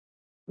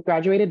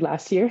graduated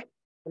last year.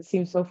 It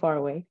seems so far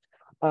away,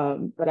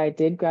 but I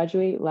did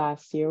graduate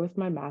last year with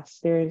my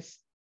master's,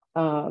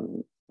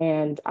 and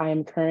I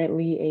am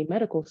currently a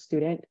medical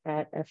student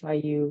at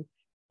FIU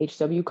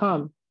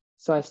HWCOM.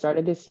 So I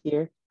started this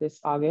year,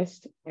 this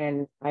August,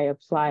 and I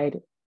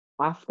applied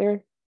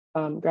after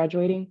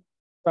graduating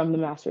from the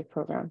master's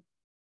program.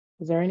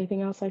 Is there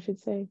anything else I should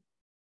say?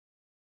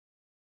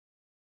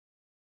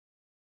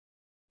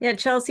 Yeah,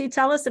 Chelsea,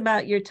 tell us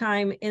about your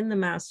time in the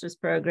master's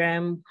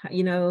program.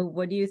 You know,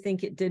 what do you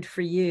think it did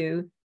for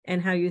you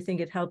and how you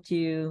think it helped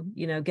you,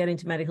 you know, get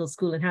into medical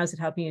school, and how is it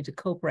helping you to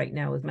cope right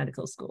now with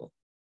medical school?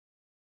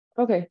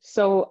 Okay,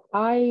 so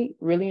I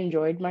really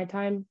enjoyed my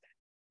time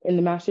in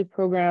the master's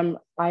program.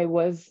 I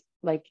was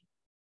like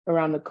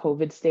around the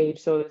COVID stage,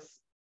 so it was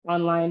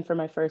online for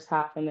my first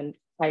half and then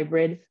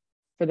hybrid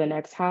for the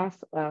next half.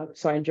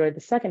 So I enjoyed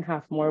the second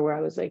half more, where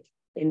I was like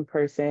in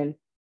person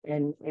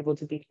and able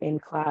to be in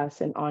class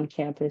and on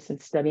campus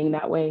and studying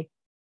that way,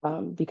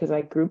 because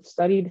I group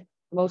studied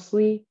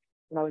mostly,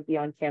 and I would be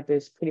on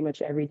campus pretty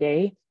much every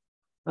day.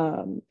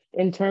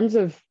 In terms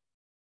of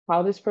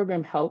how this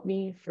program helped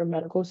me for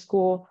medical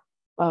school,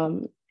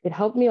 it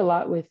helped me a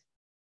lot with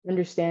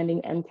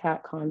understanding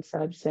MCAT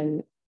concepts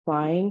and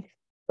applying.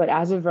 But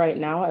as of right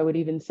now, I would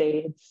even say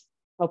it's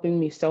helping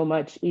me so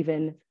much.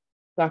 Even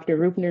Dr.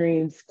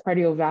 Rupnarin's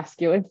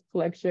cardiovascular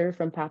lecture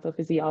from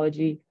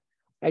pathophysiology,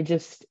 I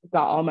just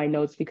got all my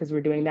notes because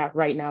we're doing that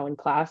right now in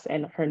class,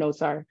 and her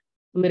notes are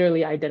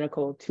literally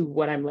identical to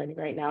what I'm learning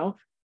right now.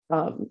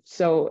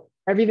 So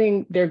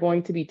everything they're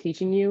going to be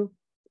teaching you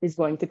is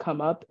going to come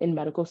up in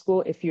medical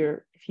school if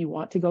you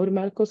want to go to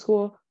medical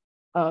school.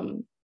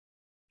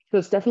 So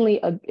it's definitely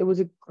it was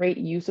a great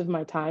use of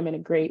my time and a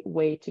great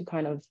way to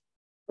kind of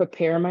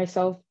prepare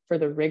myself for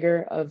the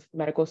rigor of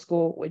medical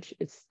school, which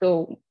is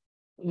still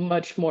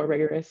much more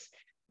rigorous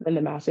than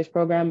the master's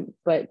program.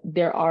 But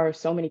there are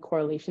so many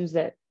correlations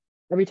that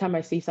every time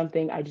I see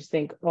something, I just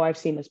think, oh, I've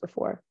seen this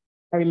before.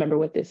 I remember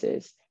what this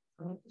is.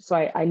 So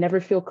I never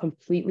feel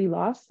completely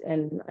lost.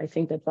 And I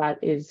think that that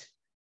is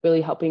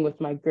really helping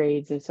with my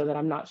grades, and so that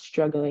I'm not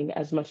struggling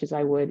as much as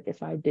I would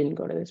if I didn't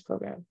go to this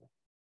program.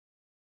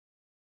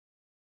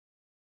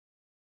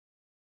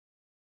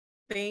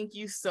 Thank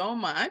you so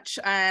much.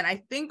 And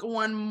I think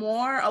one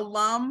more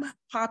alum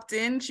popped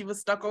in. She was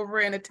stuck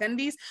over in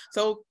attendees.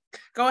 So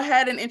go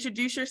ahead and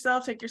introduce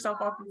yourself, take yourself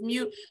off of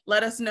mute.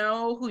 Let us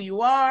know who you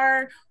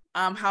are,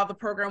 how the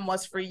program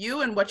was for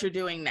you, and what you're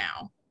doing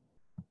now.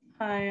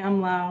 Hi,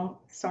 I'm Lau.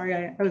 Sorry,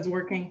 I was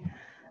working.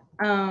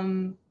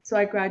 So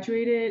I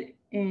graduated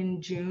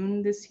in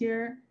June this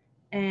year.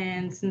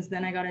 And since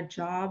then I got a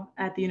job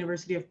at the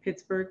University of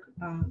Pittsburgh,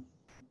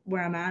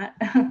 where I'm at.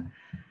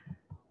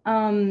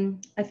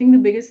 I think the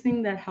biggest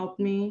thing that helped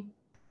me,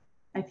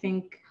 I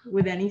think,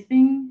 with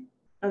anything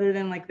other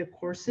than like the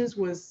courses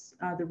was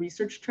the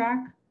research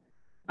track.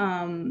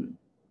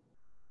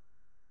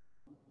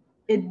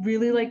 It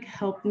really like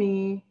helped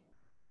me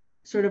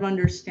sort of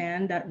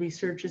understand that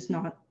research is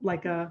not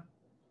like a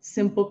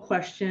simple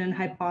question,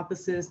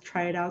 hypothesis,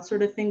 try it out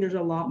sort of thing. There's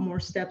a lot more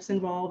steps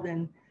involved,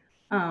 and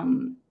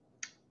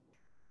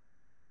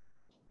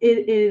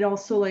it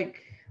also,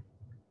 like,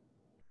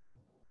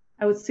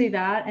 I would say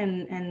that,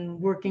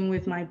 and working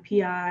with my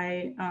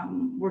PI,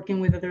 working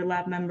with other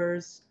lab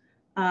members,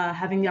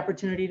 having the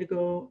opportunity to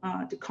go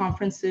to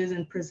conferences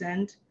and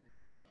present,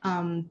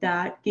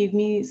 that gave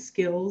me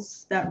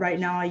skills that right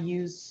now I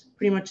use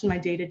pretty much in my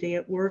day-to-day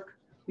at work.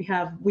 We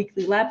have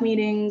weekly lab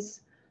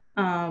meetings.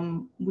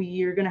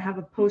 We are going to have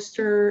a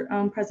poster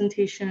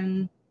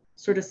presentation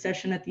sort of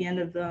session at the end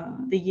of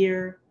the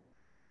year.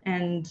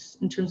 And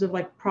in terms of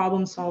like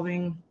problem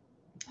solving,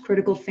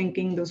 critical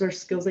thinking, those are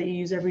skills that you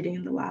use every day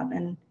in the lab.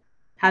 And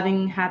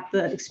having had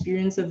the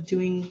experience of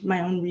doing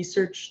my own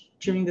research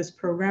during this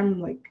program,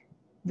 like,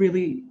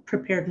 really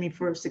prepared me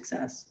for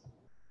success.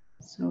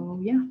 So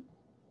yeah.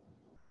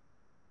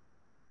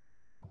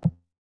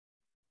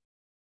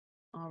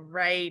 All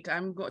right.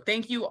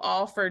 Thank you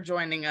all for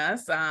joining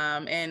us.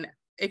 And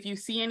if you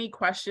see any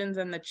questions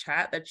in the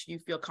chat that you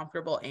feel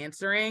comfortable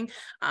answering,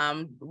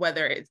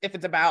 whether if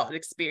it's about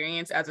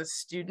experience as a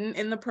student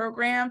in the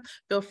program,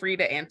 feel free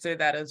to answer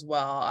that as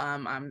well.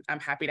 I'm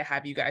happy to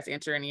have you guys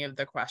answer any of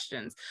the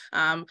questions.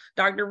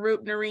 Dr.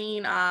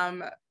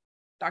 Rupnarin,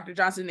 Dr.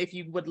 Johnson, if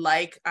you would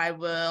like, I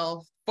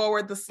will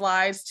forward the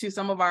slides to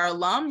some of our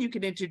alum. You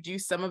can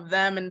introduce some of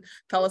them and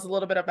tell us a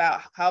little bit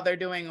about how they're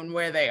doing and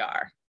where they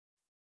are.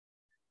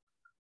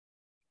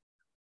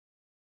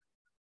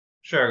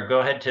 Sure, go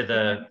ahead to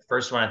the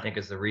first one. I think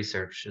is the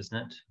research, isn't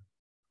it?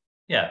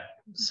 Yeah,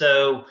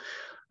 so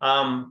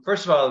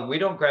First of all, we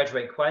don't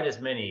graduate quite as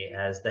many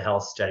as the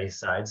health studies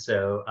side,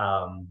 so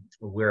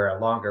we're a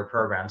longer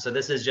program. So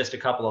this is just a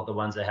couple of the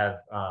ones that have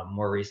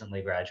more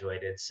recently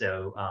graduated.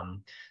 So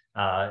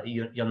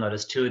you'll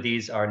notice 2 of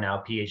these are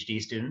now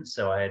PhD students.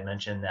 So I had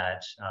mentioned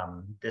that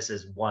this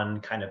is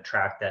one kind of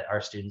track that our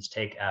students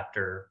take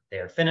after they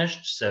are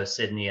finished. So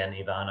Sydney and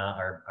Ivana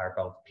are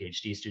both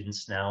PhD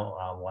students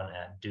now, one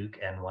at Duke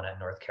and one at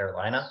North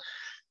Carolina.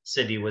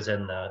 Sydney was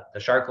in the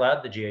shark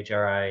lab, the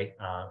GHRI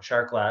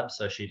shark lab.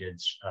 So she did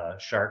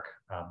shark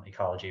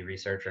ecology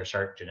research or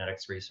shark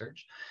genetics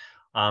research.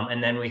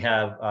 And then we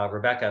have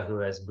Rebecca, who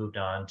has moved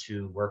on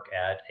to work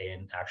at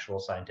an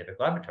actual scientific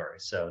laboratory.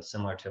 So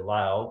similar to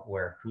Lau,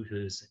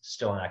 who's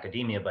still in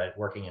academia, but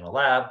working in a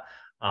lab.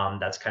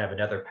 That's kind of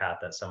another path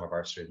that some of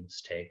our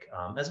students take,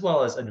 as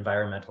well as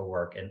environmental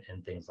work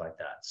and things like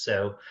that.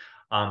 So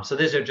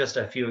these are just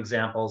a few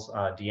examples.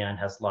 Deanne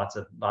has lots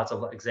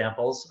of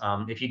examples.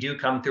 If you do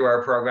come through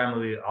our program,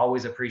 we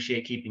always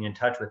appreciate keeping in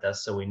touch with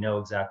us so we know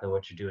exactly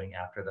what you're doing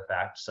after the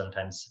fact.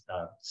 Sometimes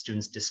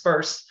students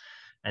disperse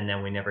and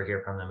then we never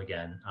hear from them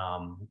again.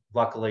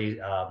 Luckily,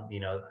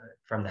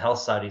 from the health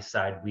studies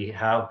side, we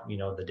have,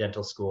 the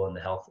dental school and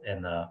the health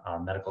and the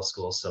medical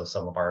schools. So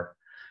some of our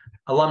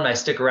alumni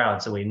stick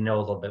around so we know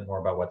a little bit more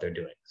about what they're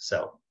doing.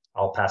 So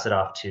I'll pass it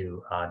off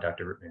to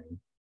Dr. Rootman.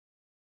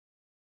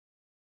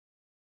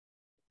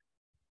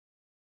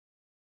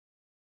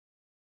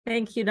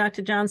 Thank you,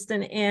 Dr.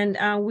 Johnston.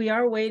 And we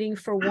are waiting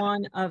for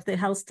one of the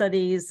health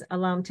studies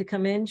alum to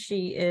come in.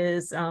 She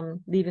is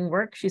leaving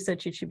work. She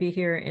said she should be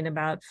here in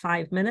about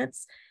 5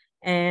 minutes.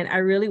 And I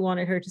really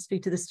wanted her to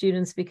speak to the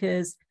students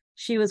because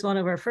she was one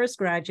of our first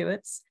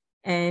graduates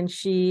and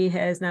she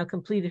has now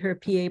completed her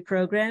PA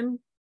program.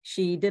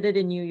 She did it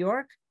in New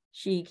York.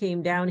 She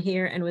came down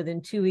here and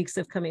within 2 weeks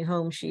of coming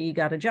home, she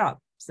got a job.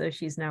 So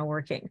she's now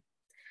working.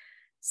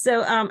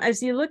 So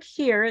as you look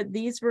here,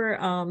 these were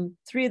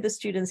 3 of the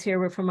students here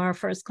were from our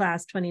first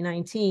class,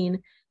 2019,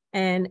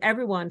 and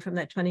everyone from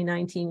that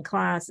 2019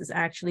 class is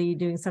actually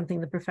doing something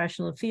in the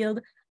professional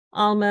field.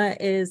 Alma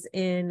is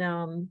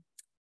in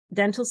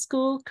dental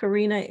school.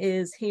 Karina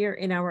is here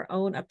in our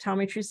own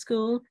optometry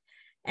school.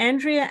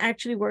 Andrea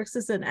actually works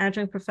as an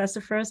adjunct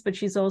professor for us, but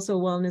she's also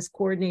a wellness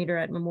coordinator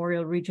at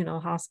Memorial Regional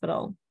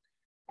Hospital.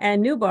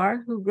 And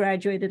Nubar, who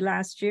graduated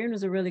last year and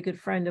was a really good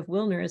friend of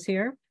Wilner's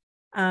here,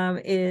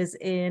 is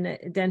in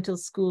dental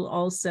school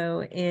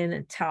also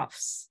in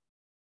Tufts.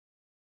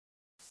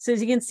 So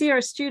as you can see,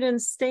 our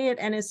students stay at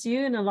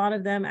NSU and a lot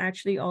of them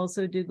actually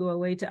also do go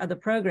away to other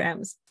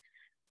programs.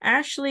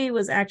 Ashley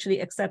was actually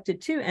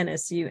accepted to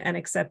NSU and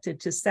accepted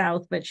to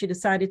South, but she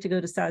decided to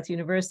go to South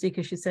University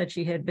because she said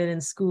she had been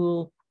in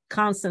school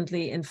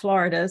constantly in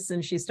Florida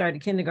since she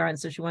started kindergarten,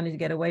 so she wanted to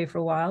get away for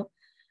a while.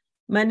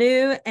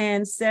 Manu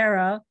and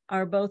Sarah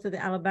are both at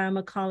the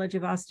Alabama College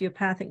of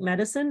Osteopathic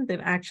Medicine. They've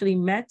actually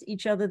met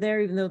each other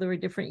there, even though they were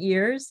different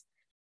years.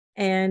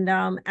 And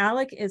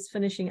Alec is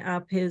finishing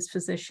up his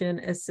physician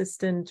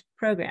assistant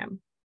program.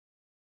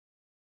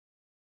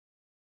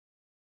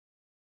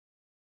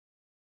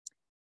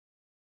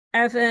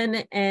 Evan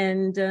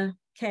and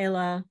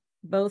Kayla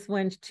both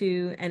went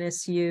to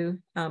NSU.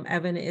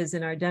 Evan is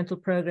in our dental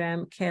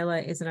program.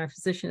 Kayla is in our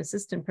physician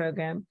assistant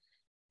program.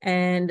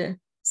 And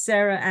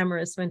Sarah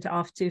Amaris went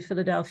off to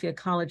Philadelphia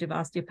College of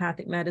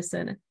Osteopathic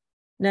Medicine.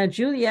 Now,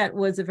 Juliet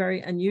was a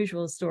very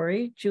unusual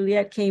story.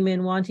 Juliet came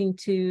in wanting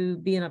to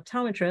be an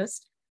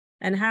optometrist,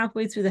 and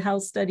halfway through the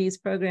health studies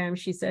program,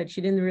 she said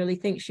she didn't really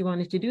think she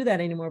wanted to do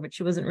that anymore, but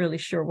she wasn't really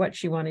sure what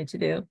she wanted to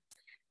do.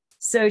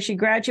 So she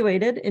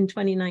graduated in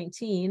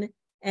 2019,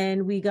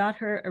 and we got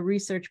her a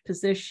research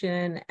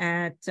position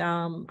at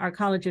our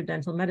College of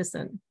Dental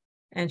Medicine.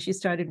 And she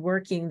started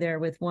working there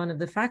with one of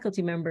the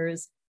faculty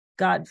members,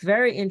 got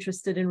very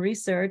interested in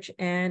research,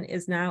 and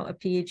is now a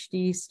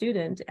PhD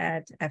student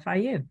at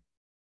FIU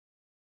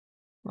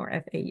or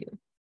FAU.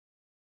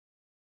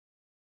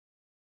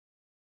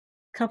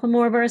 A couple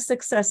more of our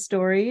success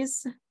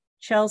stories.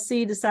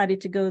 Chelsea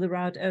decided to go the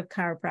route of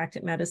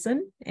chiropractic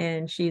medicine,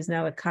 and she's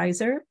now at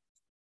Kaiser.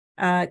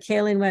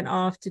 Kaylin went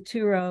off to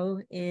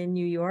Touro in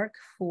New York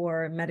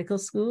for medical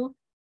school.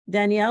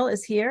 Danielle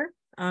is here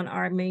on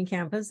our main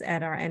campus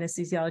at our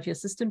anesthesiology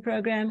assistant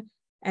program,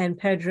 and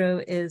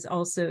Pedro is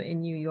also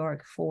in New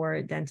York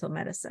for dental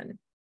medicine.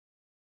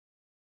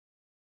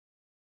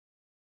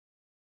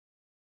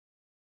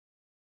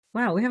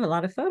 Wow, we have a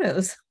lot of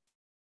photos.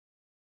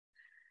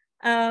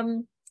 Erica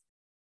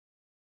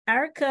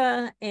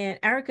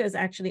is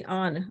actually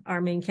on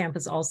our main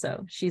campus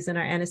also. She's in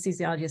our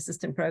anesthesiology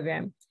assistant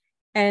program.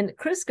 And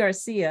Chris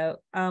Garcia,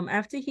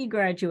 after he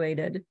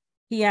graduated,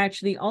 he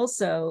actually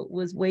also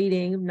was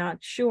waiting, not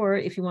sure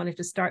if he wanted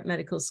to start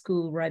medical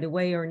school right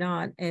away or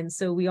not. And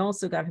so we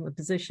also got him a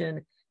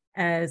position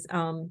as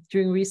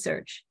doing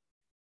research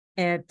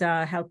at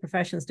Health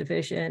Professions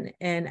Division.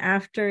 And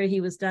after he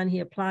was done,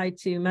 he applied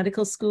to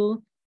medical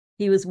school.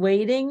 He was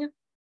waiting.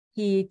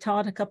 He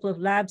taught a couple of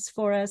labs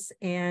for us.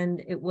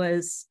 And it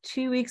was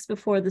 2 weeks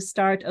before the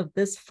start of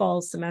this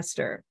fall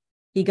semester,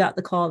 he got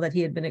the call that he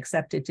had been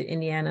accepted to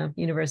Indiana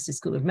University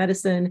School of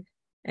Medicine.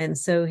 And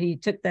so he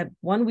took that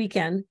one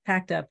weekend,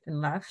 packed up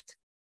and left.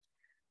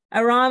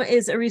 Aram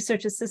is a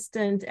research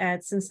assistant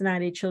at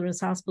Cincinnati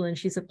Children's Hospital, and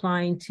she's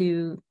applying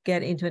to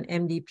get into an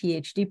MD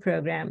PhD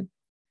program.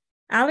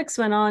 Alex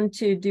went on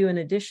to do an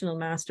additional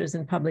master's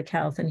in public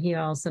health, and he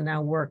also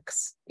now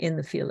works in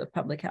the field of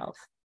public health.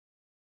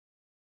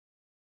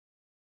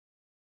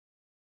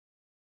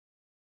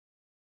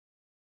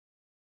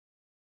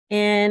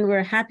 And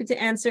we're happy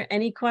to answer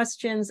any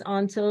questions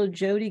until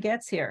Jody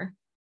gets here.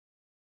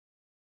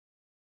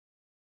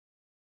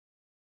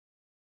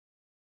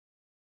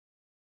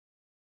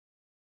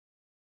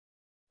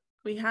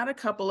 We had a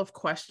couple of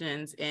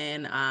questions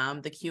in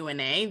the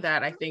Q&A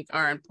that I think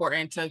are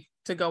important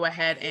to go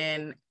ahead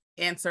and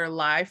answer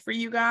live for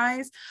you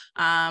guys.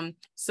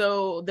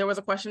 So there was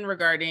a question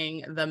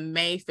regarding the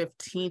May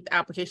 15th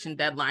application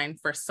deadline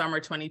for summer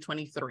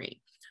 2023.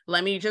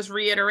 Let me just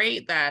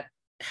reiterate that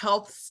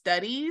health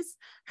studies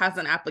has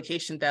an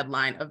application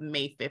deadline of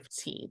May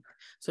 15th.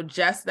 So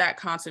just that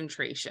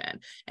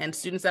concentration. And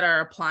students that are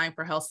applying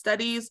for health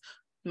studies,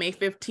 May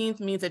 15th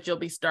means that you'll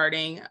be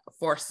starting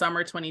for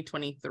summer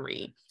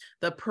 2023.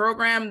 The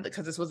program,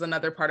 because this was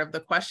another part of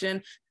the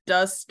question,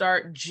 does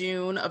start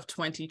June of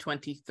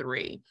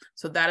 2023.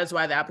 So that is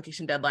why the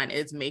application deadline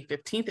is May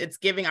 15th. It's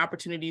giving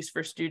opportunities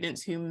for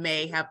students who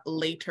may have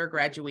later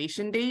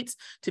graduation dates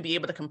to be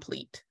able to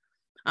complete.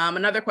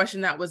 Another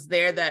question that was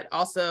there that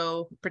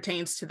also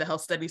pertains to the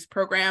health studies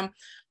program,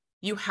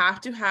 you have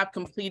to have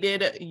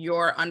completed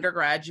your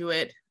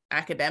undergraduate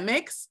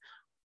academics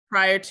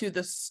prior to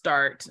the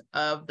start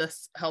of the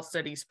health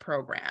studies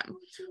program.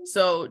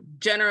 So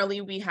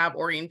generally we have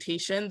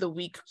orientation the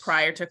week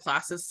prior to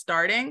classes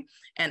starting.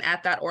 And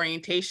at that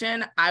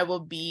orientation, I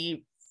will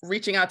be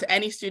reaching out to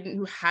any student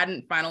who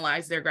hadn't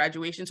finalized their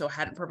graduation, so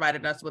hadn't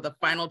provided us with a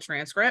final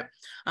transcript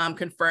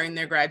confirming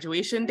their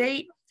graduation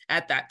date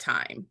at that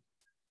time.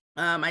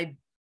 I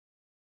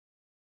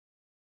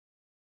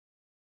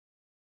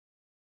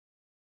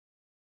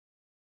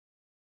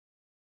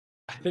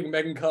think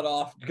Megan got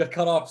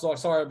cut off. So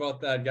sorry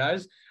about that,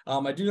 guys.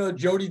 I do know that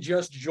Jody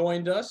just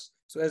joined us.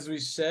 So as we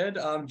said,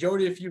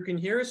 Jody, if you can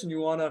hear us and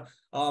you want to,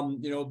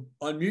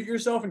 unmute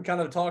yourself and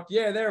kind of talk.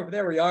 Yeah,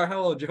 there we are.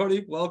 Hello,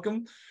 Jody.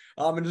 Welcome.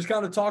 And just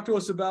kind of talk to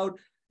us about,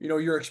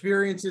 your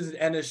experiences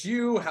at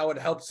NSU, how it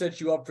helped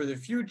set you up for the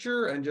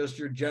future, and just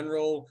your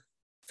general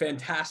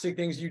fantastic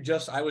things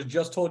I was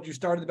just told you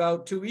started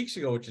about 2 weeks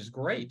ago, which is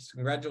great.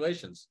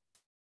 Congratulations.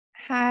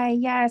 Hi,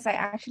 yes, I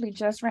actually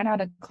just ran out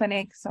of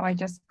clinic, so I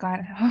just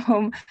got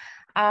home.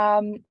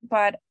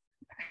 But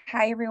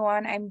hi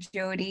everyone, I'm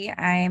Jody.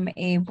 I'm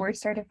a board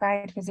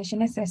certified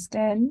physician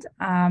assistant.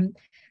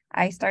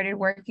 I started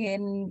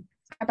working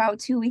about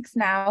 2 weeks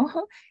now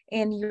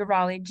in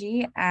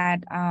urology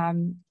at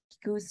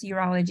Goose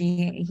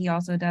Urology. He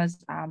also does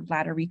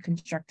bladder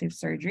reconstructive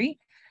surgery.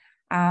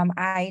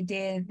 I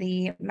did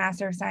the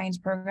Master of Science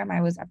program.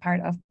 I was a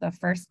part of the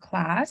first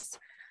class.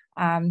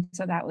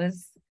 So that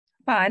was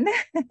fun.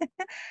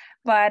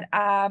 But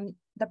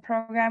the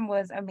program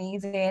was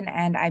amazing,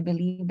 and I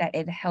believe that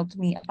it helped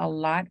me a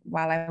lot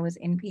while I was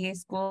in PA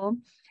school.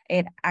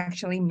 It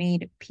actually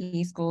made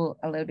PA school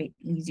a little bit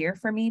easier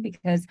for me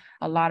because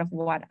a lot of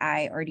what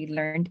I already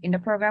learned in the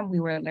program, we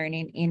were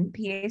learning in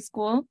PA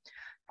school.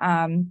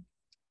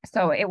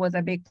 So it was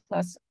a big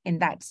plus in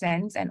that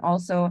sense. And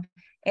also,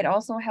 it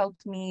also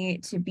helped me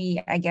to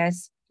be, I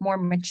guess, more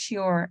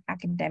mature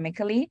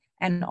academically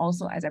and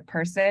also as a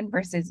person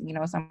versus,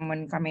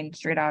 someone coming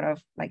straight out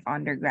of like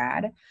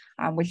undergrad,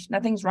 which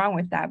nothing's wrong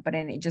with that, but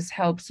then it just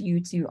helps you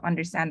to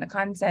understand the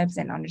concepts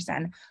and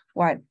understand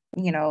what,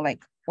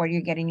 what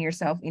you're getting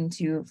yourself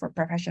into for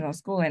professional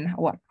school and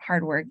what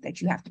hard work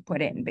that you have to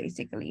put in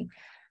basically.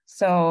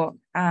 So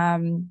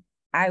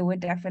I would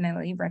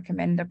definitely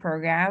recommend the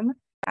program.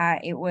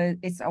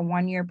 It's a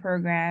 1-year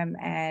program,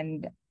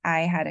 and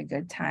I had a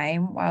good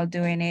time while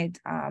doing it.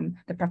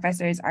 The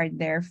professors are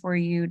there for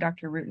you,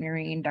 Dr.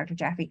 Rootnerine, Dr.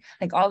 Jaffe,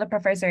 like all the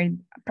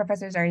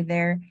professors are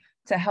there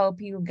to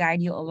help you,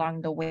 guide you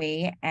along the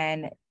way,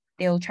 and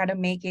they'll try to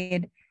make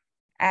it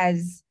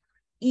as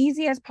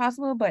easy as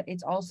possible, but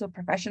it's also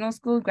professional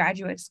school,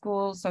 graduate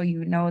school, so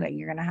you know that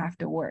you're gonna have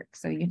to work.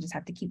 So you just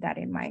have to keep that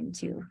in mind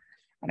too.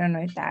 I don't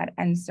know if that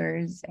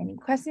answers any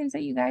questions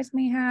that you guys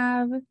may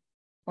have,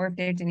 or if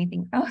there's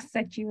anything else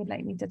that you would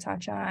like me to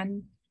touch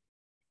on.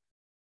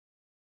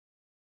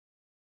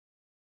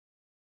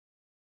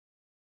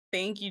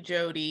 Thank you,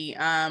 Jody.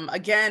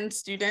 Again,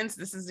 students,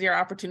 this is your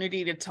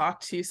opportunity to talk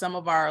to some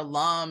of our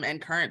alum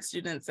and current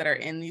students that are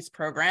in these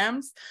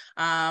programs.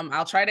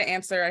 I'll try to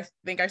answer. I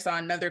think I saw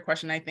another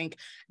question I think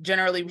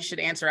generally we should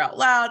answer out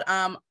loud.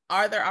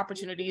 Are there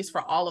opportunities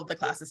for all of the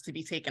classes to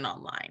be taken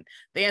online?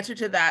 The answer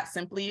to that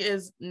simply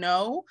is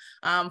no.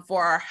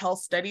 For our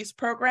health studies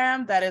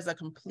program, that is a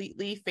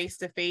completely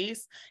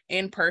face-to-face,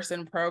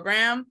 in-person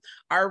program.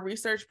 Our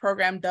research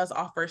program does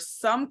offer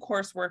some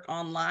coursework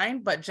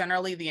online, but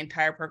generally the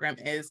entire program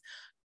is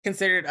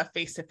considered a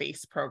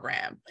face-to-face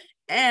program.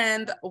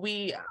 And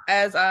we,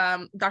 as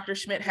Dr.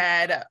 Schmidt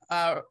had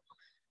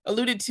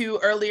alluded to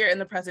earlier in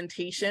the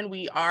presentation,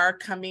 we are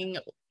coming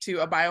to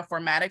a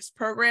bioinformatics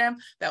program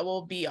that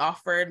will be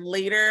offered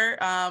later.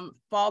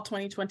 Fall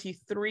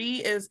 2023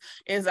 is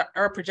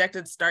our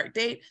projected start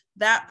date.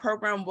 That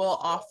program will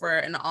offer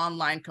an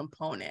online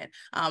component.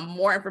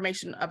 More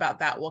information about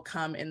that will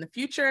come in the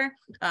future.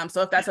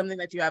 So if that's something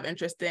that you have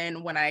interest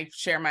in, when I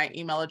share my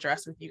email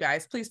address with you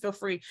guys, please feel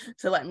free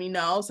to let me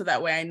know, so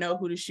that way I know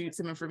who to shoot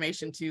some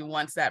information to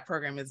once that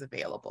program is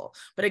available.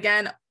 But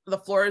again, the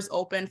floor is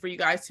open for you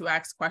guys to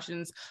ask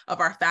questions of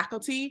our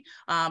faculty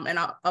and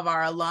of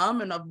our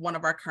alum and of one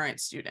of our current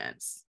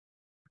students.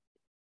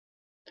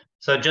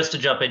 So just to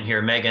jump in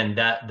here, Megan,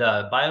 that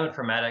the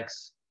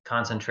bioinformatics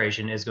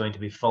concentration is going to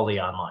be fully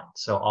online.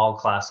 So all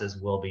classes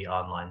will be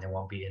online. There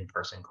won't be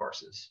in-person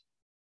courses.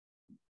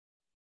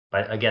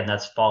 But again,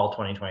 that's fall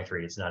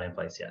 2023. It's not in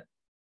place yet.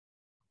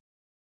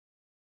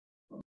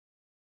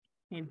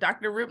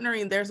 Dr.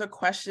 Rupnarine, there's a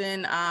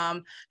question.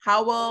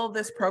 How will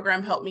this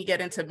program help me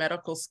get into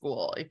medical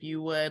school? If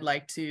you would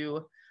like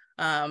to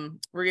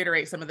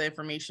reiterate some of the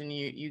information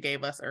you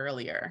gave us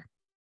earlier.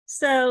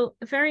 So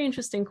a very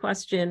interesting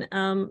question.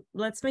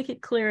 Let's make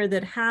it clear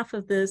that half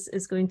of this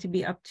is going to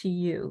be up to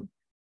you.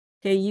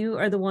 Okay, you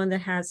are the one that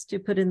has to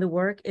put in the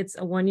work. It's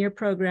a one-year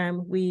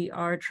program. We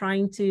are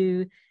trying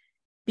to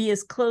be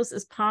as close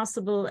as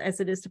possible as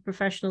it is to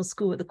professional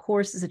school with the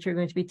courses that you're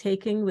going to be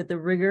taking, with the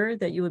rigor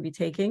that you will be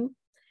taking.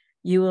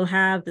 You will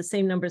have the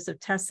same numbers of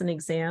tests and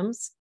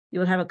exams. You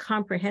will have a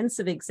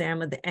comprehensive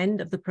exam at the end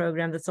of the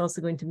program that's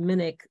also going to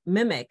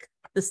mimic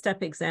the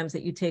step exams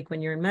that you take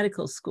when you're in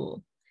medical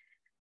school.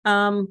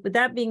 With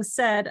that being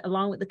said,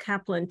 along with the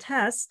Kaplan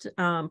test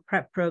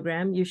prep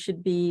program, you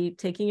should be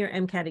taking your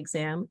MCAT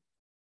exam.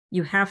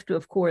 You have to,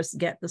 of course,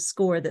 get the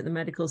score that the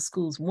medical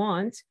schools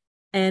want.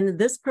 And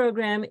this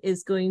program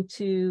is going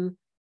to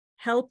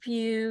help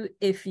you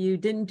if you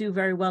didn't do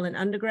very well in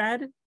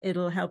undergrad.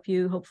 It'll help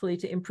you hopefully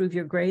to improve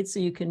your grades so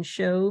you can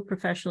show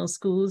professional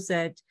schools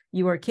that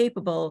you are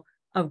capable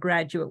of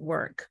graduate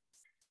work.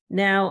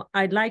 Now,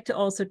 I'd like to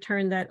also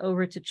turn that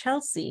over to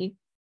Chelsea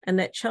and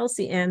let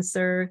Chelsea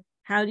answer,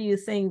 how do you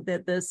think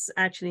that this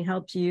actually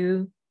helped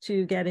you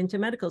to get into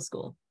medical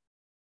school?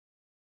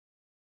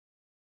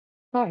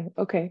 Hi,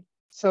 okay.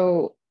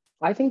 So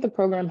I think the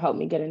program helped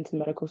me get into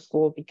medical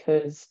school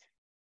because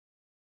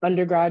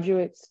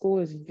undergraduate school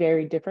is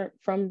very different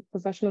from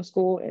professional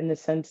school in the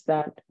sense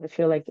that I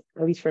feel like,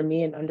 at least for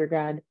me in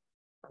undergrad,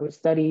 I would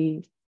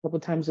study a couple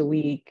times a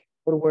week,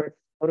 go to work,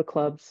 go to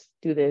clubs,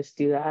 do this,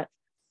 do that.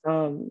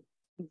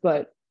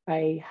 But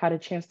I had a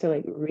chance to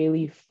like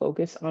really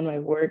focus on my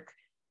work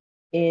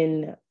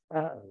in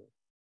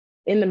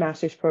the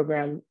master's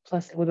program.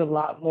 Plus, it was a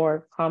lot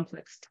more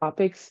complex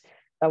topics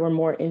that were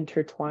more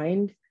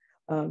intertwined.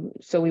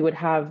 So we would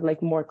have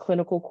like more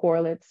clinical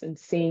correlates and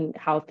seeing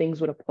how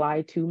things would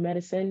apply to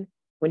medicine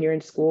when you're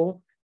in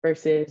school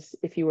versus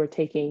if you were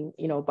taking,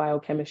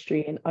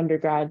 biochemistry in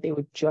undergrad, they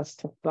would just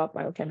talk about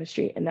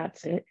biochemistry and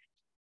that's it.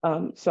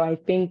 So I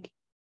think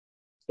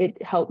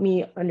it helped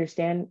me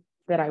understand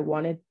that I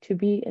wanted to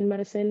be in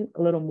medicine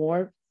a little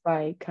more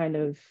by kind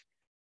of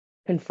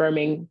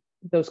confirming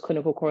those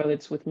clinical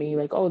correlates with me,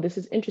 like, oh, this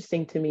is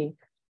interesting to me.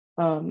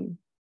 And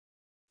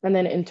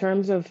then in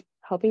terms of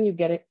helping you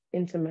get it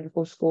into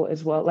medical school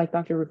as well, like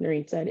Dr.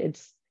 Rupnarine said,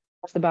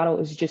 half the battle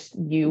is just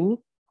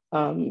you,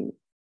 and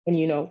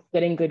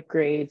getting good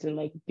grades and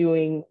like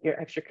doing your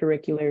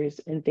extracurriculars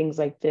and things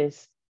like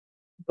this.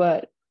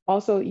 But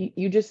also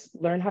you just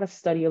learn how to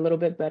study a little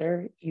bit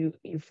better. You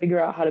figure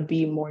out how to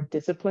be more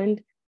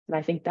disciplined. And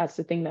I think that's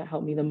the thing that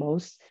helped me the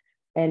most.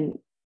 And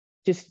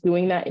just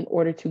doing that in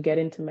order to get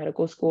into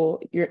medical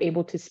school, you're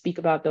able to speak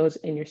about those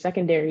in your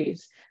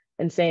secondaries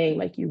and saying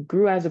like you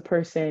grew as a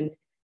person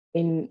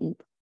in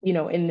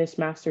this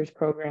master's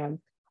program.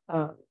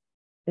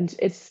 And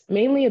it's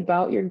mainly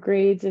about your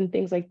grades and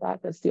things like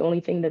that. That's the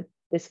only thing that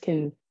this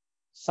can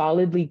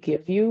solidly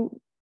give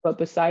you. But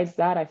besides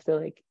that, I feel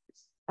like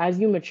as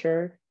you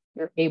mature,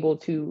 you're able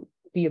to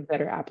be a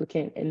better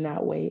applicant in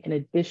that way, in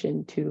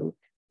addition to,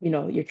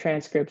 your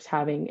transcripts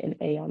having an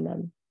A on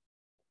them.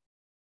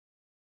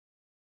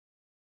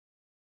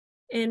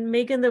 And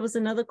Megan, there was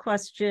another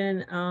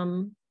question.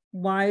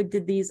 Why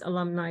did these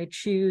alumni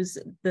choose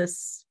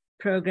this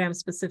program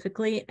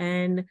specifically?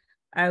 And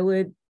I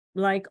would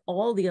like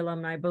all the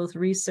alumni, both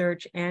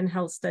research and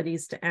health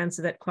studies, to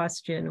answer that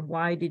question.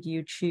 Why did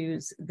you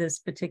choose this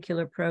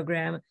particular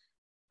program?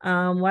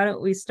 Why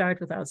don't we start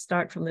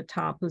from the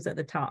top? Who's at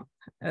the top?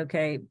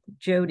 Okay,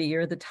 Jody,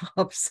 you're at the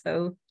top.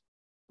 So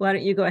why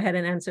don't you go ahead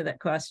and answer that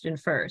question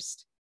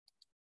first?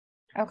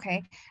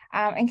 Okay,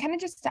 and kind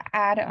of just to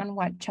add on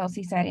what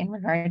Chelsea said in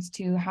regards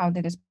to how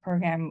did this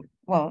program,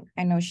 well,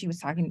 I know she was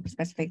talking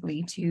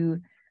specifically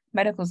to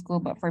medical school,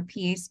 but for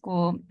PA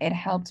school, it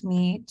helped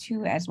me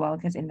too as well,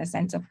 because in the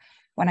sense of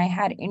when I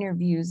had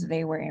interviews,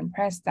 they were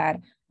impressed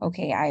that,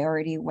 okay, I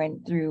already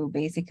went through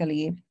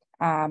basically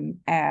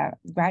a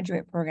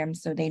graduate program,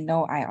 so they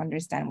know I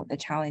understand what the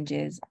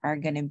challenges are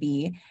going to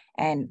be.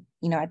 And,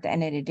 at the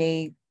end of the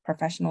day,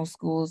 professional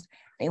schools,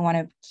 they want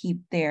to keep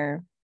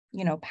their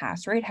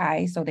pass rate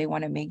high. So they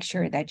want to make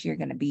sure that you're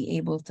going to be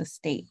able to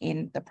stay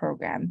in the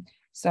program.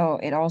 So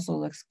it also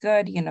looks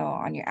good, you know,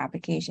 on your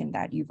application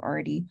that you've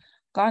already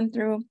gone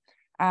through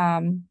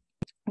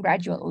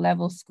graduate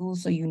level school,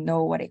 so you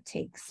know what it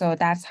takes. So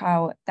that's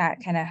how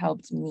that kind of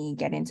helped me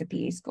get into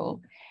PA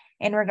school.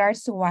 In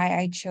regards to why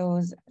I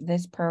chose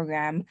this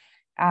program,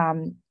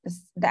 the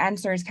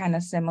answer is kind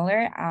of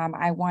similar.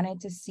 I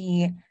wanted to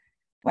see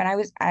when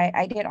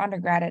I did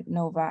undergrad at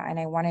Nova, and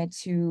I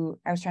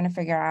was trying to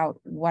figure out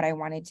what I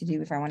wanted to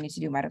do, if I wanted to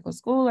do medical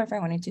school or if I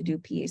wanted to do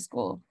PA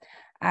school.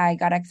 I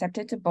got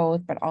accepted to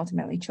both, but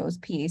ultimately chose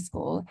PA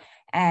school.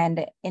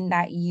 And in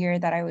that year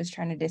that I was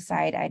trying to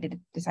decide,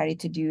 decided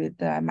to do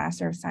the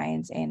Master of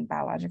Science in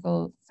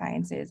Biological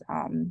Sciences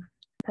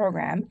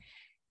program.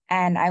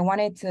 And I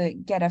wanted to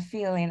get a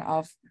feeling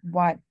of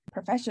what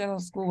professional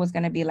school was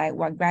going to be like,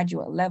 what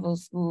graduate level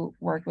school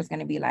work was going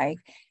to be like,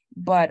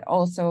 but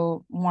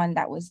also one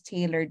that was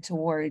tailored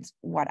towards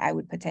what I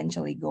would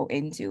potentially go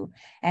into.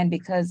 And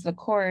because the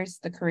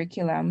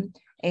curriculum,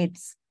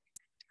 it's,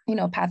 you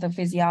know,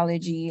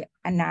 pathophysiology,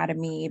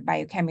 anatomy,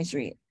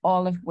 biochemistry,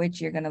 all of which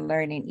you're going to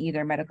learn in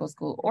either medical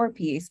school or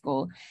PA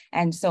school.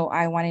 And so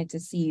I wanted to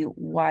see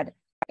what,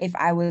 if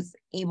I was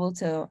able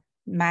to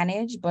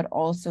manage, but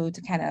also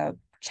to kind of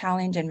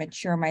challenge and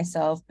mature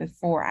myself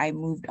before I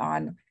moved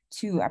on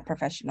to a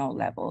professional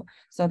level.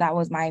 So that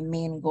was my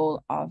main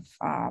goal of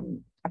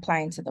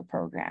applying to the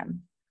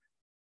program.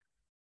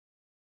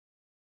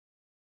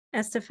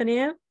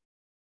 Estefania,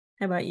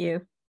 how about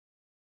you?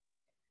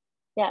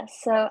 Yeah,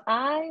 so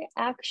I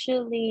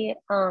actually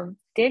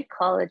did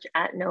college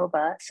at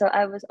Nova. So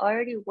I was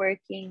already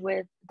working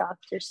with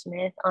Dr.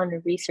 Smith on a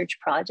research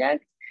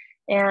project.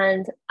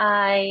 And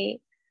I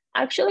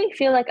actually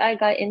feel like I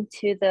got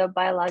into the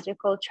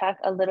biological track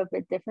a little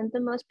bit different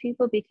than most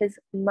people, because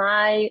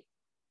my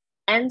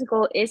end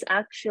goal is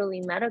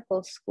actually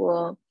medical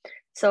school.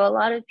 So a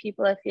lot of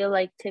people, I feel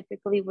like,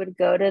 typically would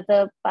go to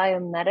the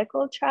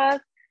biomedical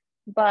track,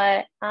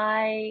 but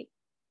I,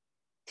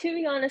 to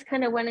be honest,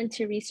 kind of went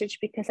into research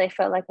because I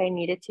felt like I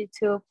needed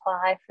to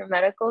apply for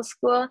medical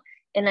school,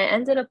 and I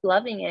ended up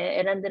loving it.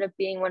 It ended up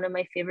being one of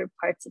my favorite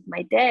parts of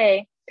my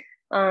day.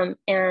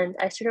 And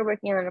I started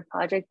working on a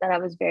project that I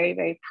was very,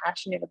 very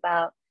passionate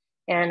about.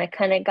 And I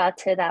kind of got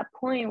to that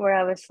point where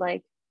I was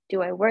like,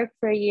 do I work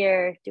for a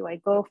year? Do I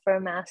go for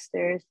a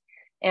master's?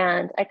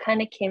 And I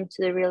kind of came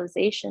to the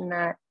realization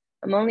that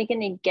I'm only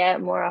going to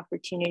get more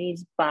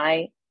opportunities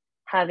by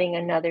having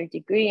another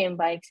degree and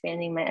by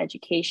expanding my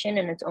education,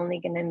 and it's only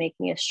going to make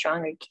me a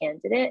stronger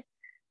candidate.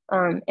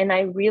 And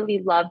I really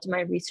loved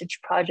my research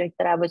project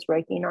that I was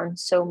working on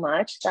so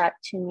much that,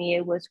 to me,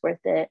 it was worth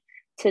it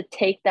to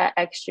take that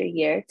extra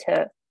year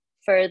to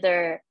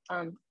further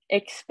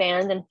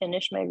expand and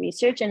finish my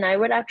research. And I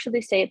would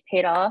actually say it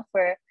paid off.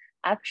 We're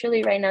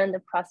actually right now in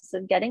the process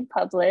of getting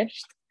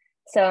published.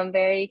 So I'm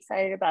very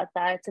excited about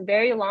that. It's a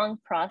very long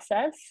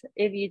process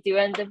if you do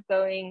end up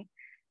going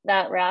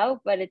that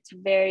route, but it's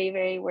very,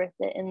 very worth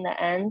it in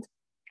the end.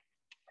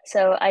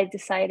 So I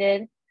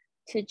decided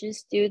to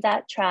just do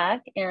that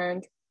track.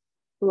 And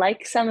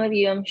like some of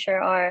you, I'm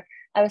sure,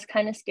 I was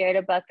kind of scared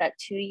about that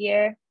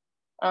 2-year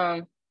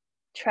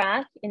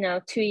track. You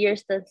know, 2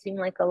 years does seem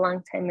like a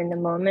long time in the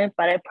moment,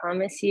 but I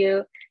promise you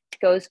it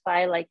goes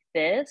by like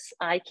this.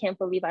 I can't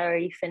believe I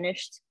already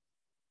finished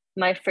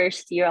my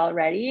first year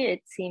already.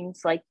 It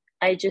seems like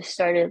I just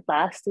started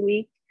last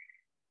week,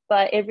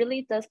 but it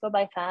really does go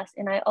by fast.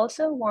 And I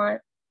also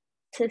want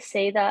to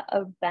say that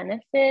a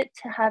benefit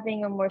to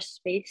having a more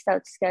spaced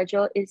out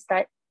schedule is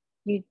that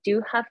you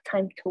do have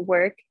time to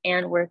work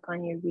and work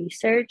on your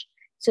research.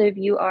 So if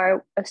you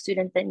are a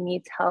student that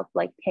needs help,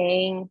 like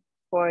paying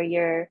for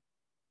your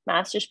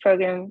master's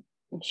program,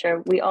 I'm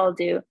sure we all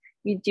do,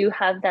 you do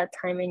have that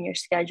time in your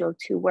schedule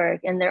to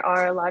work. And there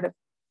are a lot of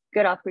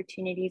good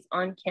opportunities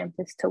on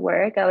campus to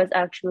work. I was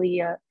actually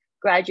a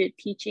graduate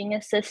teaching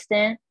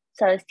assistant.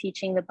 So I was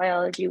teaching the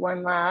Biology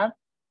 1 lab,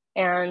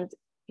 and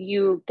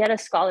you get a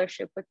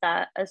scholarship with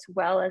that as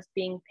well as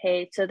being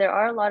paid. So there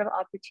are a lot of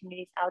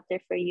opportunities out there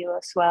for you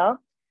as well.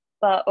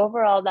 But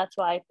overall, that's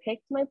why I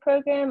picked my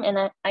program, and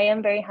I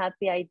am very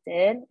happy I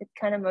did. It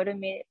kind of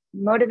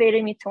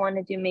motivated me to want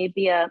to do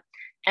maybe a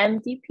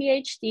MD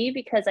PhD,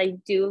 because I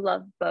do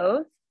love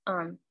both.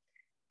 But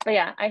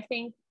yeah, I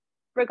think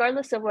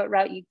regardless of what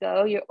route you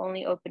go, you're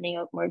only opening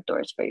up more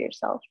doors for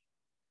yourself.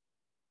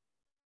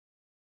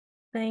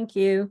 Thank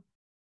you.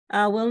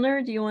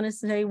 Wilner, do you want to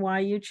say why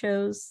you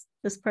chose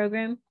this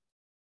program?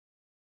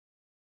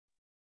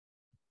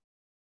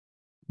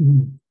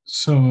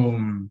 So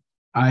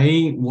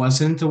I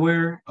wasn't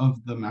aware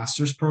of the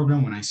master's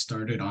program when I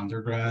started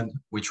undergrad,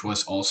 which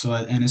was also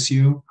at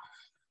NSU.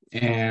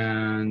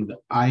 And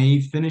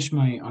I finished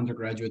my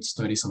undergraduate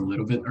studies a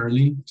little bit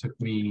early. It took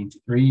me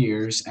 3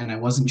 years, and I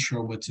wasn't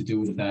sure what to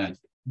do with that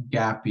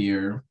gap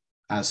year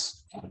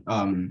as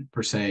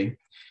per se,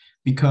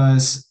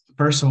 because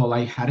first of all,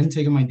 I hadn't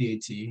taken my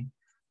DAT,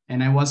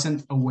 and I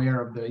wasn't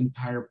aware of the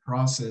entire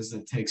process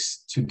that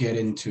takes to get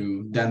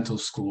into dental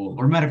school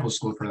or medical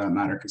school for that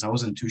matter, because I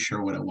wasn't too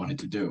sure what I wanted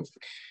to do.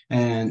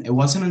 And it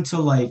wasn't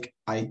until like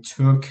I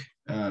took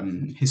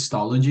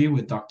histology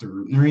with Dr.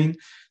 Rutnerine,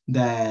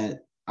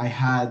 that I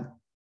had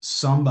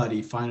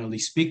somebody finally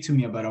speak to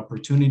me about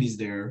opportunities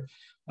there,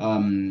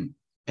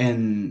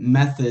 and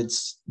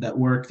methods that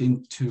worked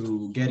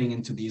into getting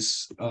into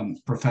these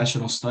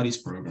professional studies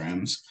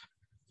programs.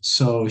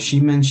 So she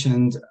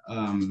mentioned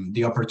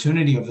the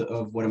opportunity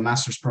of what a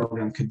master's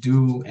program could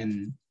do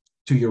and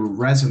to your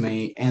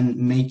resume and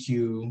make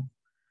you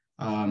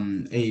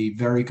a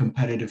very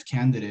competitive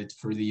candidate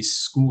for these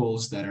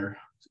schools that are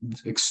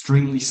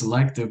extremely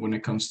selective when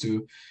it comes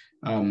to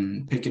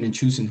picking and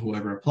choosing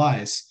whoever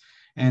applies.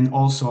 And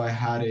also I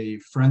had a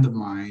friend of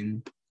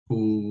mine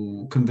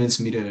who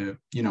convinced me to,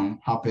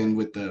 hop in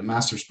with the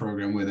master's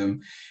program with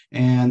him.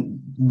 And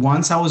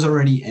once I was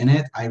already in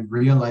it, I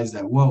realized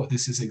that, whoa,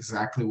 this is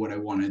exactly what I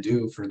want to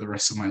do for the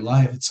rest of my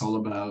life. It's all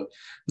about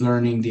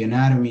learning the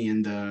anatomy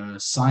and the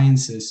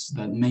sciences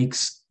that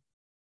makes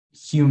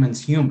humans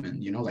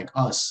human, like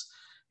us.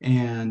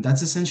 And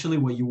that's essentially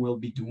what you will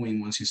be doing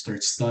once you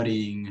start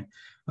studying,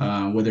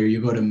 whether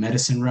you go to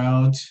medicine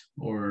route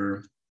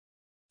or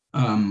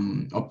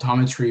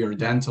optometry or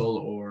dental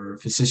or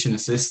physician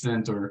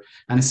assistant or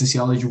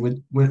anesthesiology,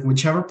 with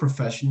whichever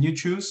profession you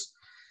choose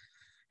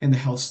in the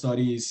health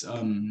studies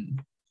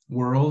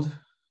world.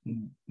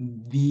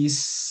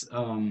 These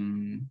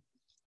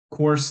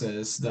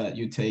courses that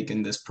you take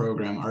in this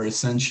program are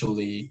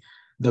essentially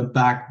the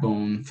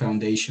backbone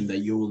foundation that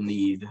you will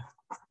need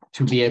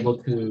to be able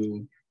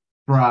to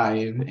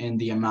thrive in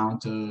the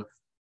amount of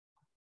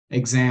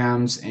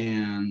exams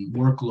and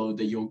workload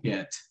that you'll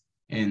get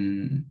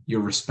in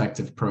your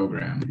respective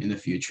program in the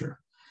future.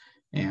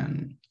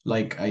 And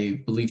like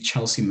I believe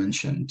Chelsea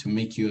mentioned, to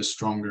make you a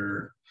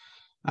stronger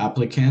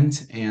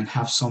applicant and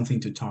have something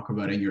to talk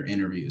about in your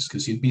interviews,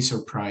 because you'd be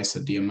surprised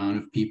at the amount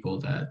of people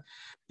that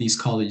these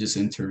colleges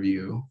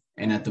interview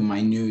and at the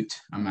minute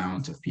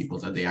amount of people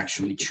that they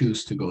actually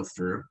choose to go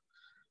through.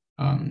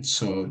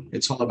 So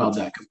it's all about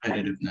that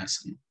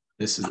competitiveness. And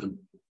this is,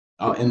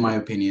 in my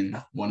opinion,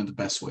 one of the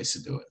best ways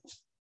to do it.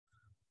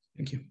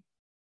 Thank you.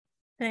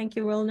 Thank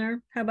you,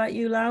 Wilner. How about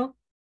you, Lau?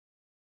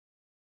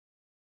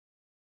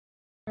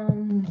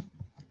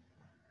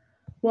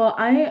 Well,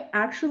 I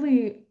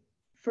actually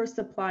first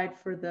applied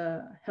for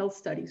the health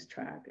studies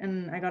track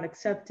and I got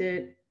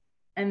accepted.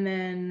 And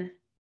then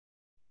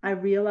I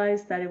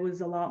realized that it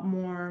was a lot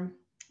more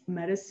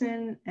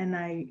medicine and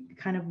I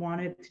kind of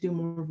wanted to do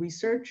more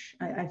research.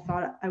 I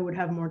thought I would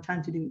have more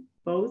time to do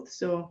both.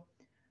 So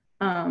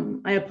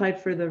I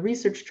applied for the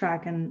research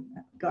track and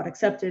got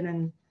accepted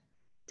and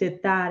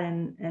did that.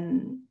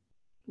 And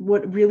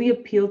what really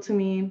appealed to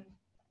me,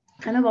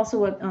 kind of also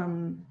what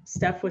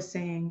Steph was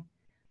saying,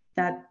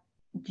 that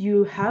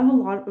you have a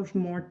lot of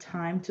more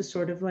time to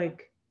sort of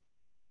like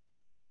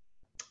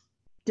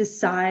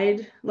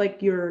decide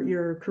like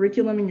your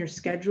curriculum and your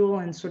schedule,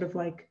 and sort of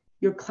like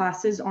your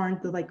classes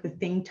aren't the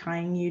thing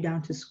tying you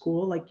down to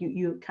school. Like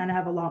you kind of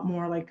have a lot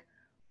more like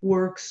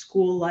work,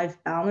 school, life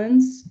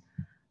balance.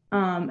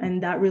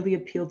 And that really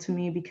appealed to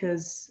me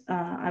because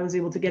I was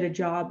able to get a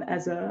job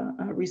as a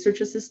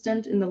research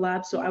assistant in the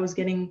lab. So I was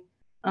getting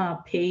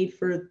paid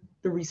for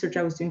the research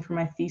I was doing for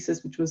my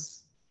thesis, which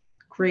was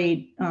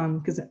great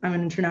because I'm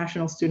an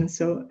international student,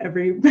 so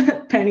every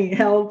penny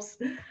helps.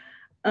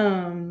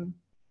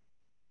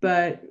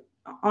 But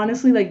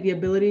honestly, like the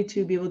ability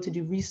to be able to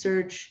do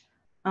research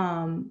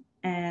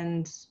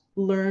and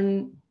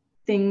learn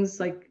things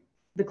like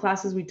the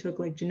classes we took,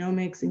 like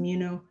genomics,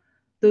 immuno,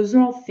 those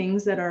are all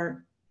things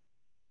that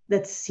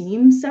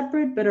seem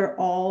separate, but are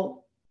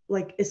all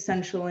like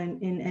essential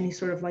in any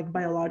sort of like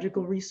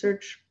biological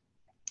research.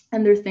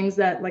 And they're things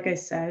that, like I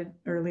said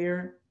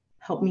earlier,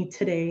 help me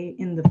today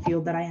in the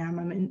field that I am.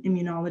 I'm in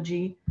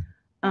immunology.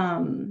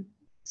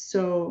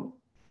 So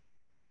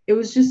it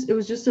was just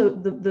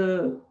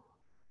the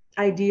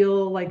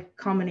ideal like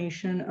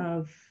combination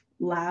of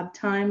lab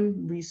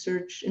time,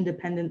 research,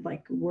 independent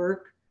like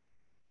work,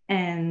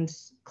 and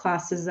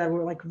classes that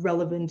were like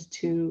relevant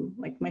to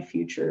like my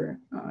future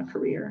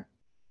career.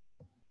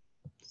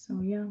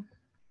 So yeah.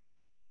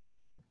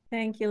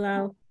 Thank you,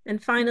 Lau.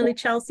 And finally,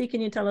 Chelsea, can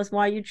you tell us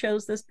why you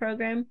chose this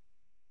program?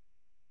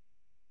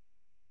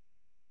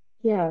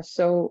 Yeah,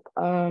 so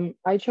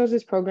I chose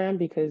this program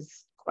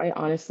because quite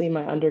honestly,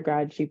 my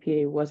undergrad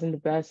GPA wasn't the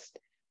best.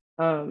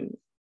 And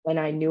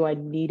I knew I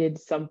needed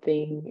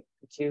something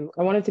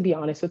I wanted to be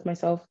honest with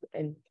myself,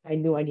 and I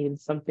knew I needed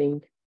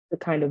something to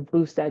kind of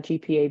boost that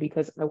GPA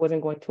because I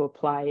wasn't going to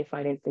apply if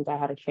I didn't think I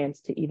had a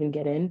chance to even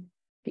get in,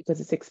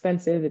 because it's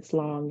expensive, it's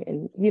long,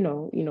 and you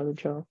know the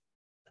drill.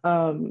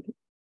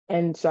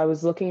 And so I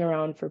was looking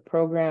around for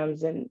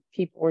programs and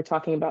people were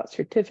talking about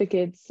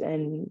certificates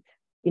and,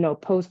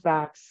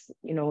 postbacks,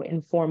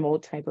 informal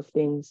type of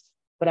things.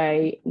 But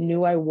I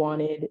knew I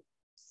wanted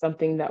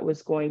something that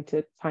was going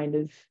to kind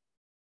of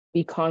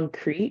be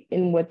concrete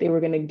in what they were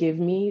going to give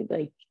me,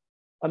 like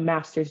a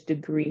master's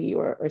degree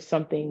or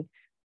something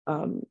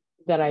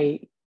that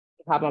I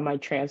have on my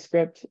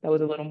transcript that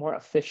was a little more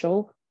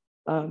official.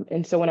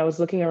 And so when I was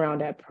looking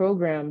around at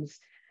programs,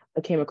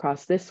 I came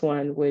across this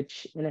one,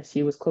 which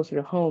NSU was closer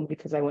to home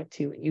because I went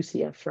to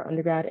UCF for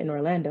undergrad in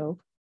Orlando.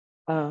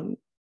 And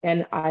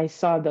I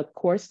saw the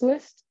course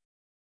list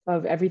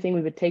of everything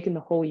we would take in the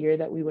whole year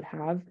that we would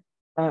have.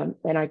 And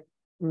I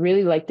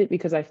really liked it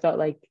because I felt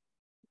like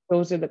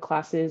those are the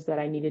classes that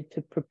I needed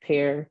to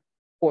prepare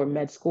for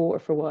med school or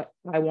for what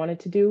I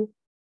wanted to do.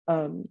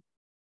 And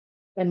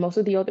most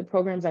of the other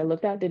programs I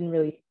looked at didn't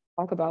really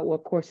talk about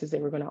what courses they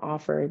were going to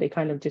offer. They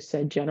kind of just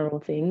said general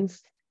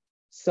things.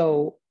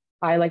 So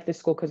I liked this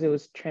school because it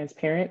was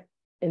transparent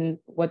in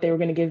what they were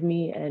going to give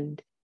me.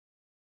 And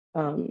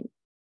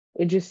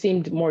it just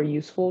seemed more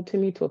useful to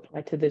me to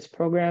apply to this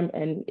program.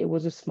 And it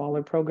was a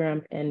smaller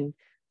program, and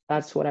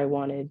that's what I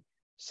wanted.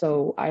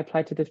 So I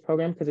applied to this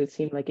program because it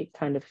seemed like it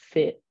kind of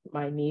fit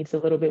my needs a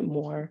little bit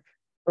more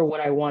for what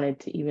I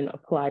wanted to even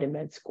apply to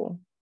med school.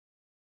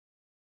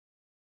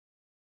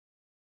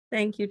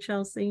 Thank you,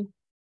 Chelsea.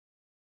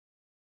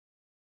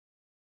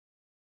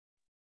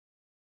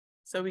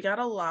 So we got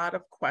a lot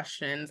of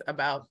questions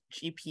about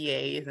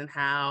GPAs and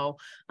how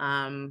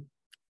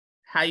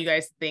you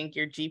guys think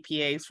your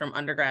GPAs from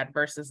undergrad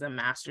versus a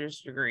master's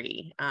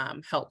degree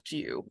helped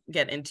you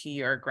get into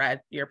your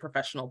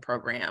professional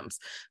programs.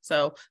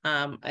 So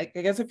I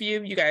guess if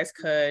you guys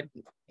could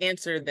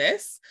answer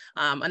this.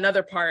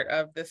 Another part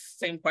of this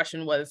same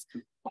question was,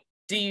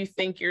 do you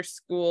think your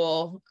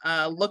school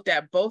looked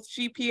at both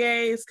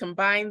GPAs,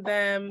 combined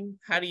them?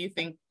 How do you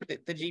think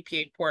that the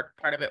GPA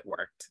part of it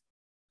worked?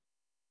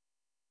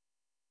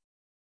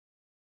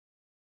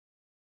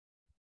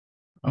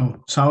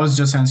 Oh, so I was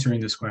just answering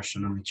this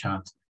question on the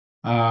chat.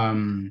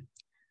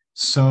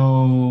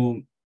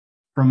 So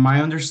from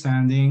my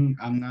understanding,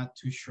 I'm not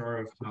too sure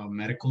of how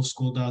medical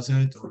school does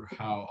it or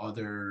how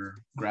other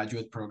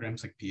graduate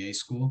programs like PA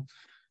school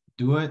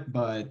do it.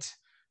 But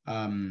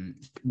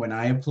when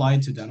I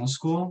applied to dental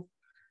school,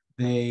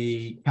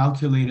 they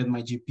calculated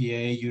my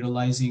GPA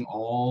utilizing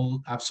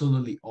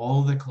absolutely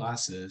all the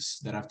classes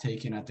that I've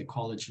taken at the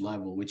college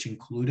level, which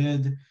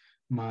included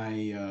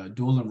my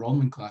dual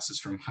enrollment classes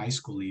from high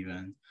school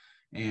even.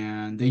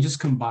 And they just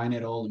combine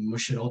it all and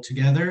mush it all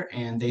together,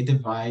 and they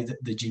divide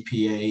the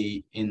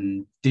GPA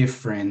in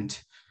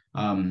different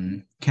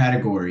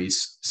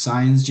categories: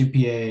 science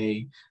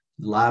GPA,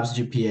 labs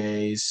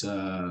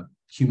GPAs,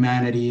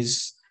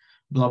 humanities,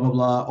 blah blah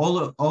blah,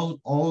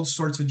 all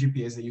sorts of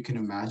GPAs that you can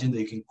imagine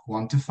that you can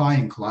quantify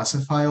and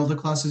classify all the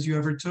classes you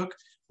ever took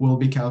will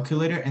be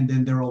calculated, and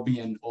then there will be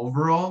an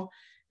overall,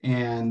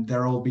 and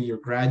there will be your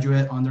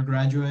graduate,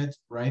 undergraduate,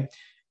 right?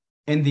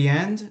 In the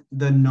end,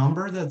 the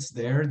number that's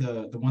there,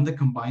 the one that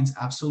combines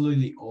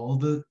absolutely all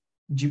the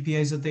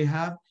GPAs that they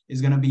have, is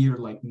going to be your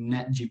like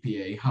net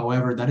GPA.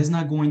 However, that is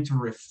not going to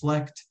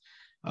reflect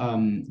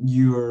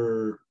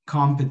your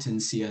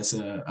competency as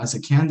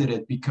a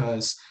candidate,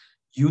 because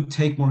you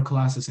take more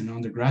classes in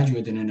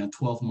undergraduate than in a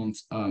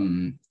 12-month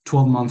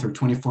or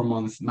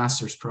 24-month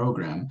master's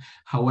program.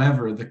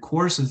 However, the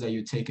courses that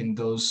you take in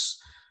those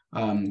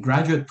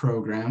graduate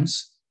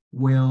programs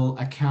will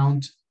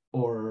account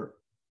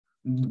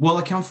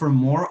for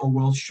more, or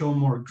will show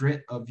more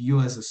grit of you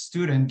as a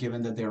student,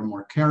 given that they're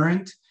more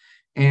current,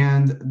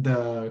 and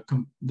the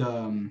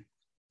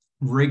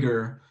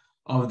rigor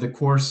of the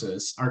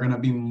courses are going to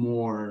be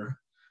more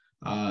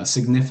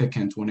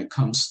significant when it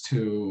comes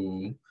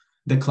to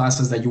the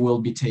classes that you will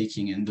be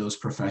taking in those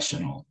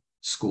professional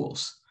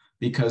schools,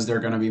 because they're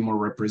going to be more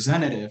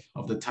representative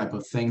of the type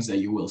of things that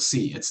you will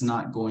see. It's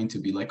not going to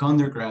be like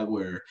undergrad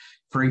where,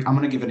 I'm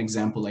going to give an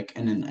example, like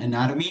in an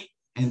anatomy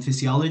and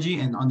physiology,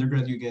 and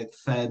undergrad you get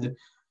fed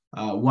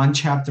one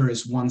chapter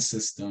is one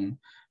system,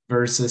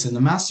 versus in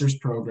the master's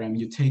program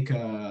you take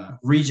a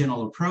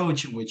regional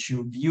approach in which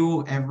you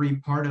view every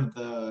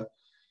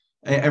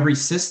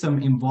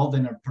system involved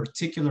in a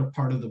particular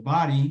part of the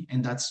body,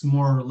 and that's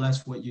more or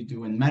less what you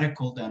do in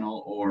medical,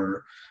 dental,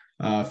 or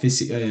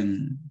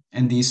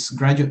and these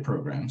graduate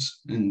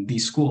programs in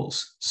these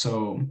schools.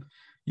 So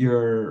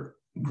your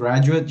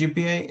graduate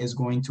GPA is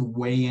going to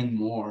weigh in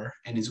more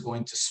and is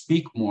going to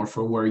speak more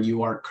for where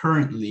you are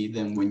currently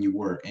than when you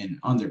were in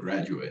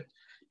undergraduate.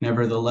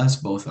 Nevertheless,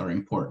 both are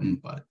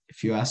important, but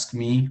if you ask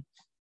me,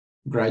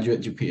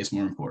 graduate GPA is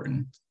more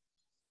important.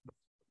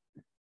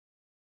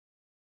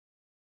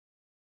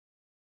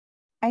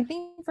 I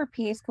think for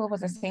PA school was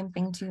the same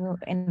thing too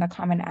in the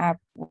Common App,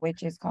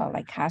 which is called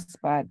like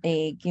CASPA.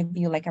 They give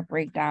you like a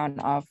breakdown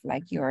of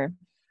like your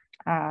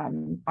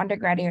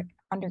undergraduate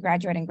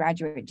and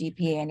graduate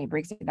GPA, and it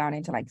breaks it down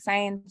into like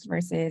science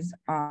versus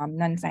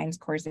non-science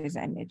courses,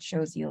 and it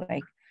shows you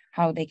like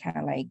how they kind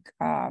of like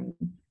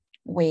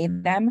weigh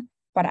them.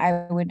 But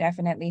I would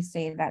definitely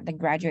say that the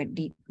graduate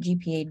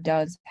GPA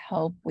does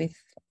help with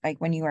like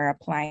when you are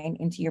applying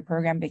into your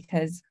program,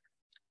 because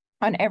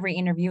on every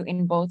interview,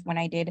 in both when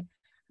I did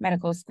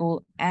medical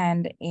school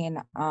and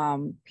in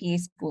PA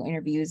school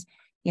interviews,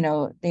 you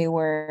know, they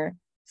were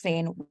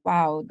saying,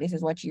 wow, this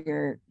is what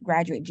your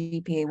graduate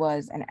GPA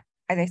was. And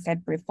as I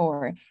said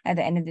before, at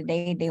the end of the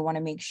day, they want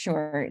to make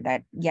sure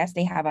that, yes,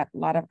 they have a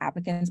lot of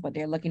applicants, but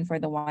they're looking for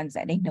the ones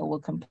that they know will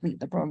complete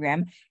the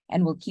program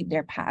and will keep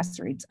their pass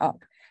rates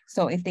up.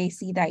 So if they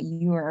see that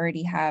you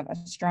already have a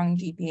strong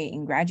GPA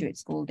in graduate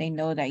school, they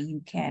know that you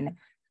can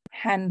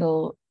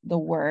handle the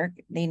work.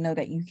 They know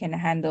that you can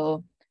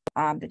handle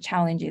the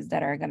challenges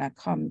that are going to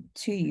come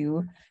to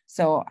you.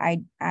 So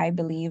I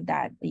believe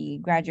that the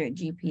graduate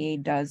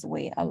GPA does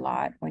weigh a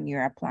lot when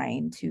you're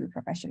applying to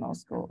professional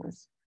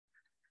schools.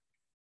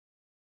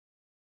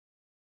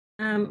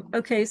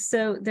 Okay,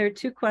 so there are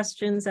two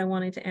questions I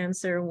wanted to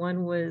answer.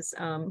 One was,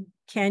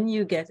 can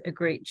you get a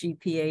great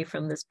GPA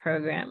from this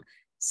program?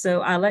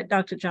 So I'll let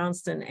Dr.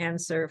 Johnston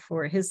answer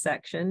for his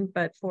section,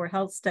 but for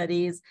health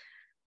studies,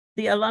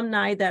 the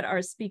alumni that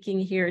are speaking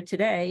here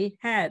today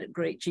had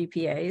great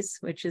GPAs,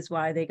 which is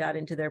why they got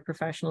into their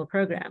professional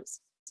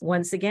programs.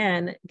 Once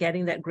again,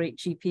 getting that great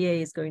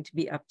GPA is going to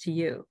be up to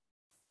you,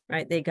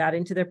 right? They got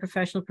into their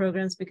professional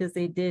programs because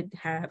they did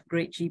have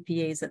great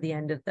GPAs at the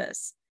end of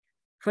this.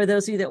 For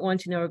those of you that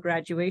want to know our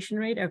graduation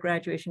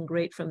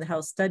rate from the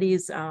health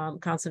studies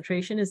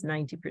concentration is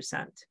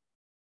 90%.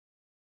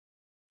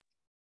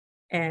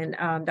 And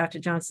Dr.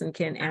 Johnson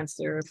can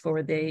answer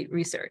for the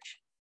research.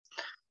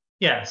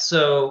 Yeah,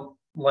 so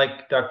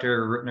like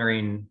Dr.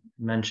 Rutnerine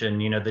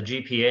mentioned, the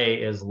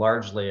GPA is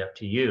largely up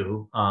to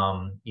you.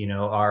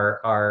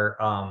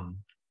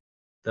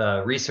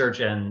 The research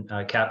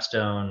and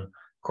capstone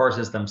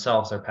courses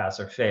themselves are pass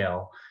or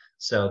fail.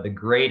 So the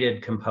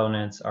graded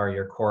components are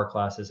your core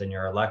classes and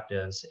your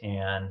electives.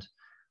 And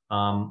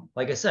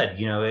like I said,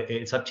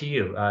 it's up to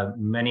you.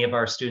 Many of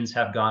our students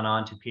have gone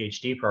on to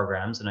PhD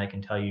programs, and I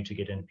can tell you to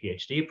get into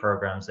PhD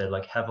programs, they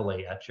look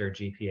heavily at your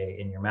GPA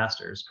in your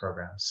master's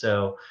program.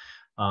 So,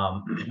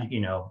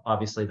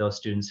 obviously those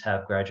students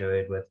have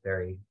graduated with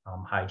very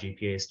high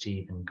GPAs to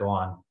even go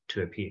on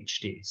to a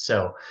PhD.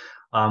 So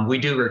we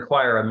do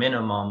require a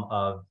minimum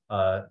of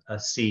a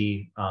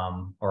C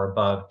or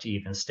above to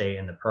even stay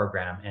in the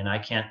program. And I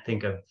can't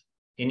think of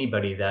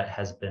anybody that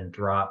has been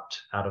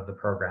dropped out of the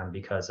program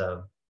because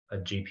of a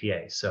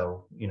GPA.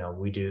 So,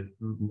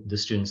 the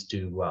students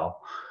do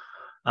well.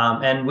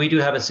 And we do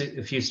have a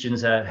few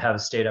students that have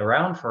stayed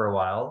around for a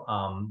while,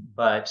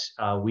 but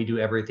we do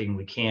everything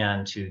we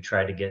can to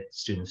try to get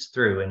students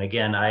through. And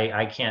again,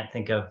 I can't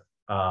think of,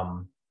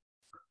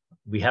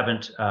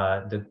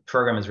 the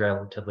program is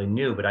relatively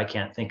new, but I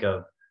can't think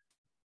of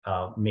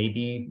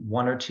maybe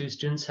 1 or 2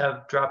 students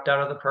have dropped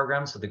out of the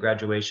program. So the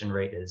graduation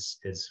rate is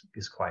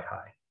quite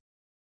high.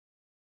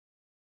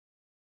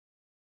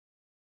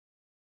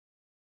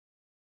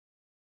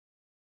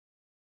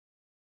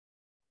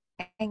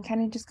 And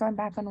kind of just going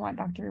back on what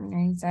Dr.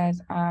 Rutnerine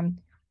says,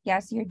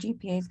 yes, your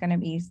GPA is going to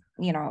be,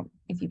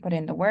 if you put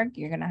in the work,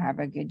 you're going to have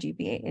a good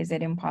GPA. Is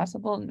it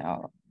impossible?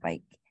 No,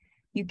 like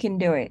you can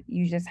do it.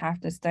 You just have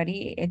to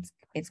study.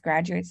 It's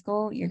graduate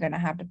school. You're going to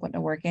have to put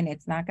the work in.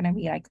 It's not going to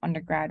be like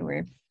undergrad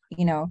where,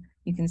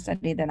 you can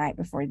study the night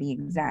before the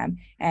exam.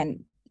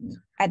 And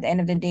at the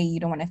end of the day, you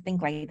don't want to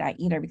think like that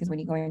either, because when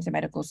you go into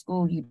medical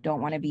school, you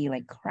don't want to be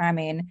like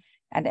cramming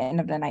at the end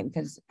of the night,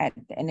 because at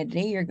the end of the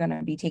day, you're going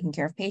to be taking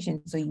care of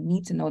patients. So you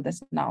need to know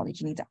this knowledge.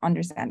 You need to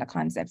understand the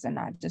concepts and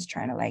not just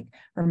trying to like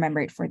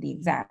remember it for the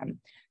exam.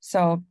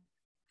 So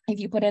if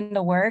you put in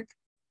the work,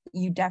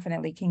 you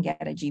definitely can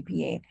get a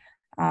GPA.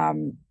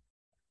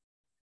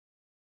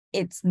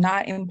 It's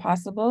not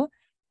impossible.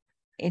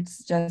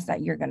 It's just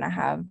that you're going to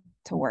have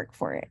to work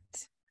for it.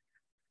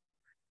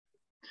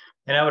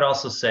 And I would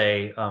also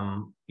say,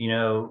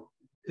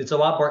 it's a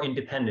lot more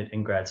independent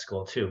in grad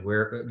school too,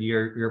 where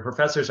your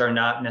professors are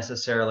not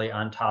necessarily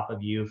on top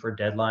of you for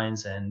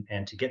deadlines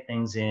and to get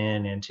things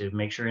in and to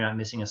make sure you're not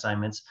missing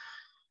assignments.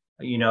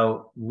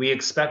 We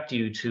expect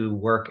you to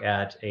work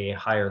at a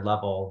higher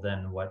level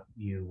than what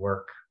you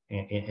work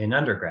in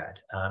undergrad.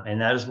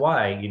 And that is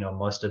why,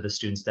 most of the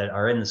students that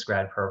are in this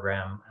grad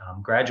program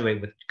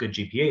graduate with good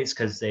GPAs,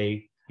 because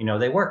they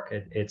work.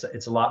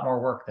 It's a lot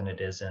more work than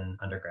it is in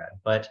undergrad.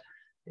 But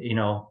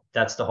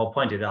that's the whole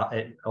point.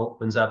 It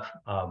opens up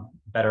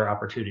better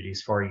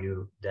opportunities for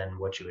you than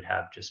what you would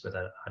have just with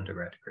an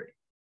undergrad degree.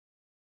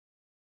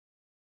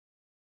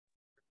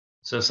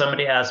 So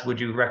somebody asked, would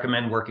you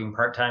recommend working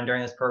part-time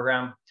during this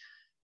program?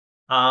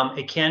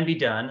 It can be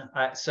done.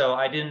 So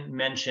I didn't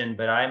mention,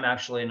 but I'm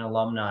actually an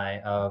alumni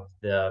of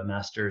the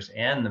master's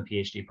and the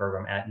PhD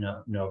program at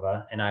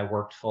Nova, and I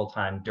worked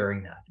full-time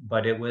during that.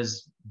 But it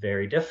was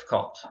very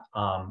difficult.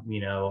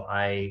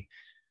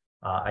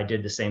 I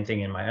did the same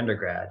thing in my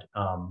undergrad.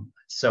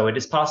 So it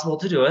is possible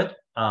to do it.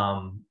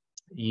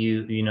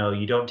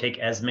 You don't take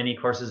as many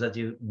courses as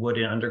you would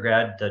in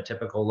undergrad. The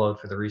typical load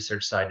for the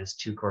research side is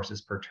 2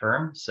 courses per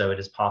term. So it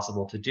is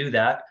possible to do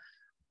that.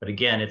 But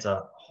again, it's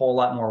a whole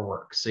lot more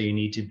work. So you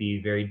need to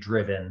be very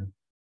driven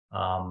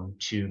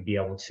to be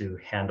able to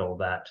handle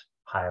that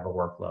high of a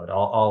workload.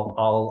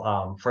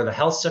 For the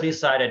health studies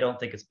side, I don't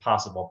think it's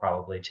possible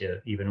probably to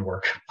even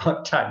work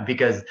part-time,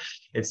 because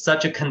it's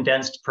such a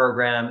condensed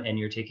program and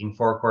you're taking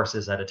 4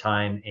 courses at a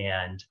time.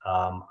 And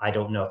I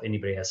don't know if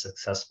anybody has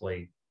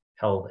successfully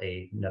held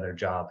another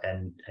job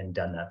and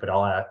done that, but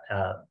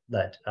I'll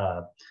let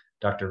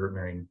Dr.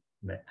 Rutnerine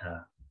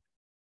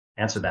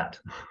answer that.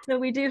 So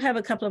we do have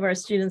a couple of our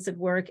students that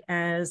work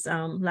as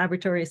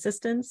laboratory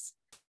assistants.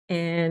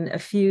 and a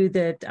few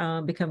that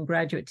become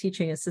graduate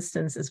teaching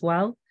assistants as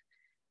well.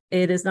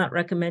 It is not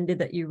recommended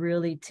that you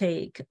really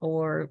take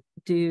or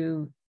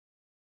do,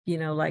 you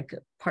know, like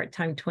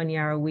part-time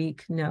 20-hour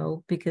week,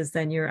 no, because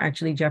then you're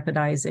actually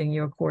jeopardizing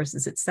your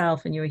courses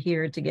itself, and you're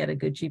here to get a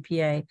good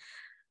GPA.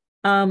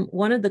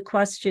 One of the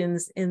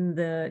questions in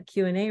the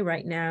Q&A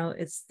right now,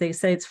 they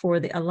say it's for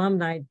the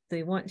alumni.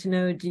 They want to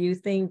know, do you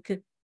think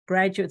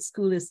graduate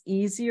school is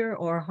easier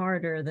or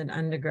harder than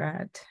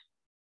undergrad?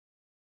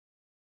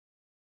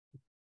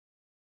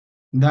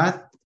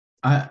 That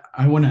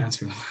I want to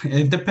answer that.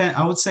 It depends.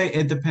 I would say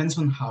it depends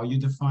on how you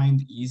define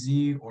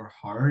easy or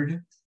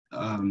hard,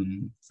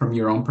 from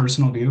your own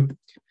personal view.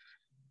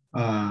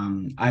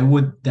 I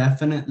would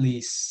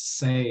definitely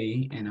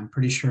say, and I'm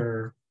pretty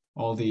sure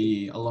all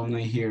the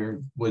alumni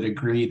here would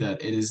agree,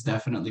 that it is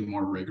definitely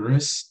more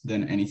rigorous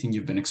than anything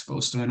you've been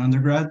exposed to in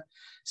undergrad,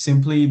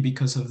 simply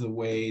because of the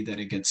way that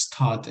it gets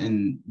taught,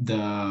 and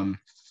the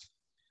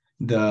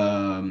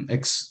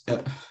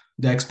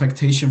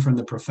expectation from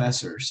the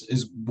professors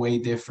is way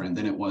different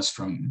than it was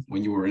from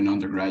when you were in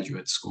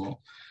undergraduate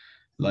school.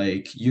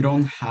 Like, you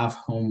don't have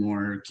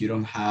homework, you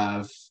don't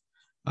have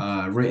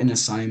written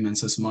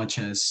assignments as much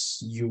as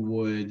you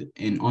would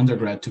in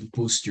undergrad to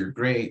boost your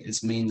grade.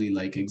 It's mainly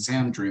like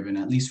exam driven,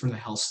 at least for the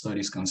health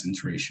studies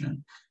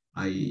concentration.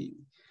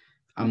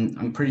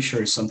 I'm pretty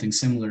sure it's something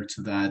similar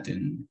to that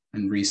in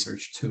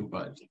research too,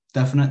 but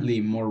definitely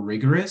more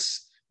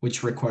rigorous,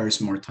 which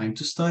requires more time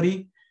to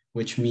study,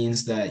 which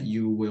means that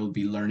you will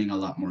be learning a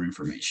lot more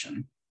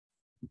information.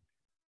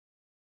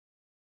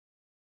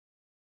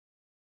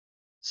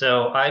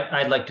 So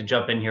I'd like to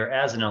jump in here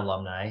as an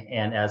alumni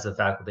and as a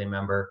faculty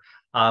member.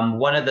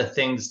 One of the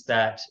things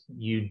that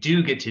you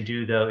do get to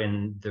do, though,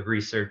 in the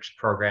research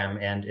program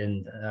and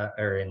in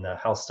the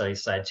health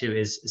studies side too,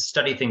 is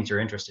study things you're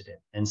interested in.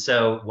 And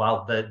so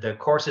while the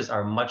courses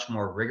are much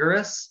more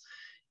rigorous,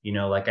 you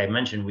know, like I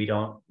mentioned, we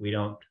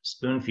don't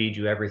spoon feed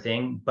you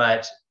everything,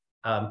 but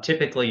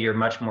typically you're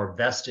much more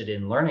vested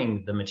in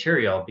learning the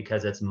material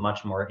because it's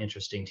much more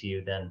interesting to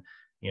you than,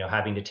 you know,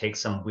 having to take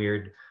some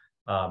weird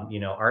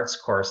arts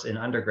course in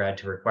undergrad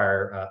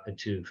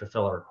to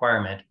fulfill a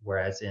requirement,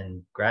 whereas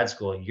in grad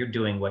school you're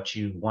doing what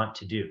you want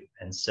to do,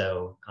 and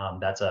so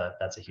that's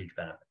a huge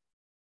benefit.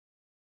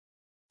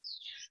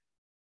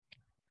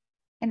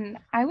 And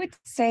I would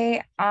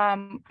say,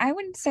 I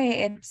wouldn't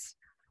say it's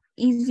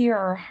easier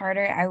or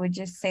harder. I would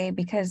just say,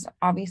 because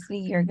obviously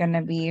you're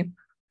gonna be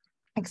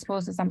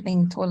exposed to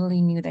something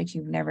totally new that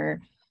you've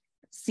never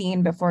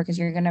seen before, because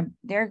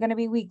there are gonna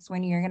be weeks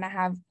when you're gonna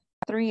have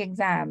 3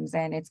 exams,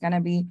 and it's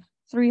gonna be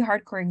 3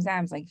 hardcore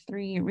exams, like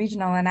 3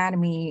 regional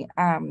anatomy.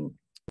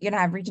 You're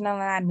gonna have regional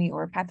anatomy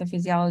or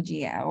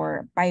pathophysiology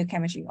or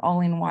biochemistry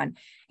all in one.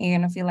 And you're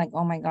gonna feel like,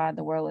 oh my God,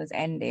 the world is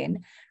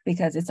ending,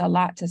 because it's a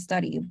lot to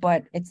study.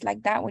 But it's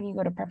like that when you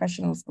go to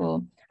professional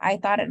school. I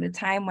thought at the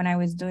time when I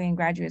was doing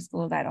graduate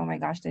school that, oh my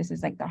gosh, this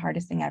is like the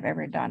hardest thing I've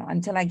ever done,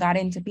 until I got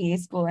into PA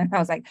school and I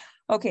was like,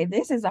 okay,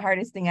 this is the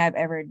hardest thing I've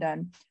ever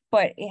done.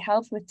 But it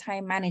helps with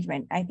time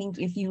management. I think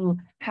if you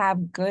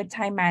have good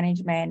time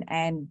management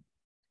and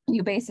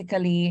you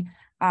basically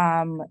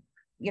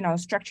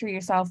structure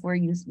yourself where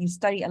you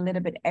study a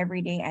little bit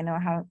every day. I know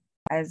how,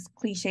 as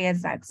cliche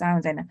as that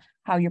sounds, and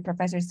how your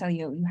professors tell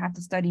you have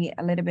to study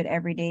a little bit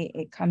every day,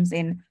 it comes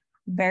in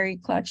very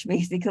clutch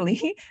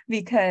basically,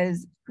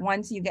 because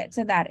once you get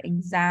to that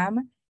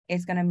exam,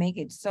 it's going to make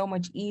it so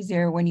much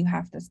easier when you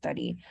have to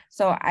study.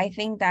 So I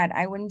think that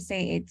I wouldn't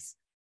say it's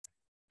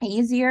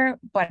easier,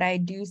 but I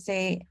do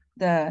say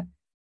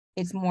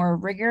it's more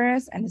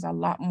rigorous and it's a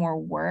lot more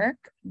work,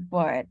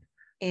 but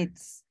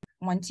it's,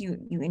 once you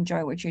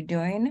enjoy what you're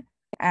doing,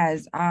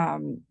 as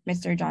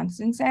Mr.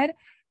 Johnson said,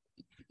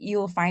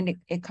 you'll find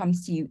it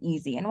comes to you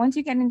easy. And once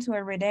you get into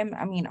a rhythm,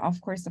 I mean, of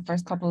course, the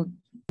first couple of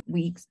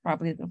weeks,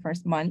 probably the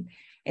first month,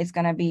 you're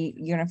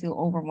gonna feel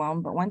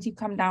overwhelmed. But once you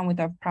come down with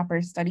a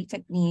proper study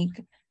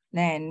technique,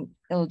 then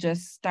it'll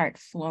just start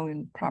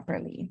flowing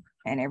properly,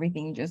 and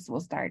everything just will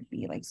start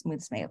be like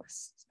smooth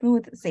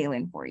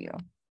sailing for you.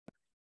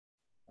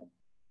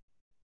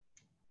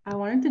 I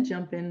wanted to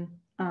jump in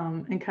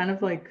and kind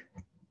of like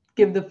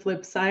give the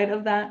flip side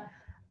of that,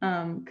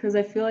 because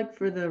I feel like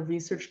for the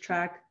research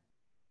track,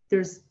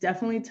 there's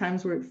definitely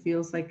times where it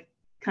feels like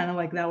kind of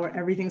like that, where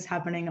everything's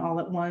happening all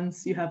at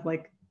once. You have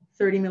like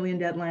 30 million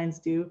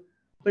deadlines due,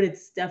 but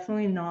it's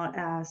definitely not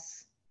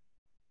as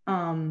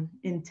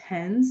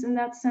intense in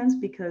that sense,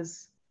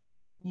 because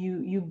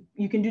you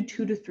can do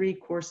 2 to 3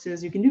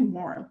 courses. You can do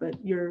more,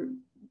 but your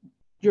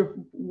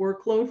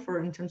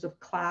workload in terms of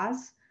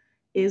class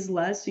is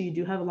less, so you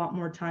do have a lot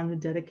more time to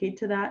dedicate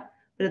to that.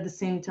 But at the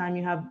same time,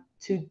 you have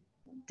to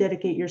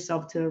dedicate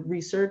yourself to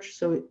research,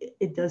 so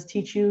it does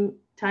teach you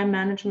time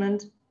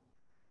management.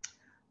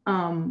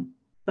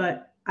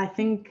 But I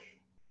think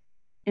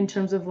in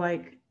terms of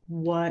like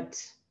what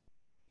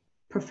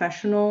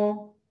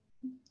professional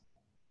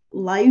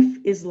life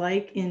is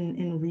like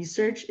in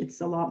research,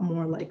 it's a lot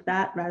more like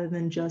that, rather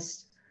than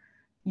just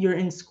you're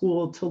in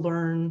school to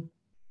learn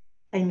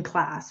in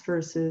class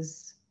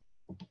versus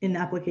in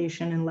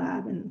application and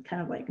lab and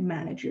kind of like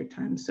manage your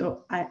time.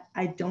 So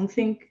I don't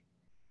think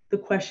the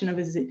question of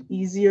is it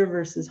easier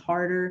versus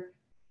harder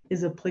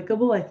is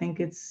applicable. I think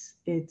it's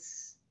a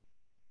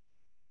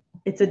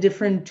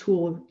different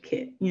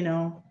toolkit, you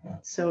know.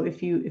 So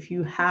if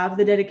you have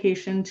the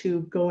dedication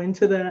to go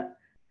into the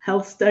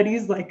health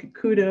studies, like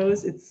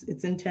kudos,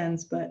 it's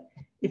intense. But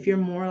if you're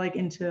more like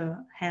into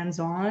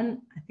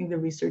hands-on, I think the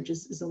research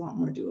is a lot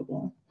more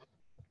doable.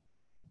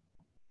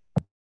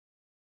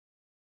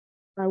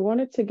 I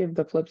wanted to give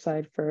the flip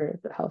side for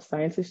the health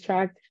sciences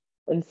track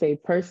and say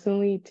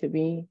personally, to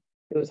me,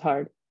 it was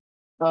hard.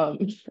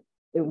 It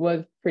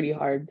was pretty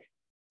hard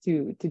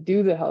to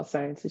do the health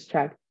sciences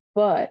track,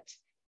 but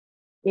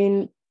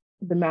in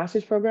the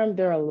master's program,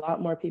 there are a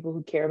lot more people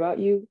who care about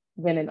you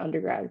than in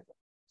undergrad.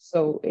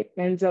 So it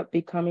ends up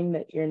becoming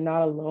that you're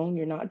not alone.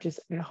 You're not just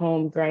at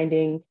home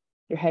grinding,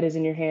 your head is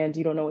in your hands,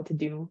 you don't know what to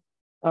do.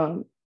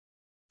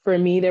 For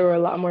me, there were a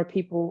lot more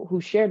people who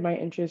shared my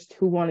interest,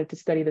 who wanted to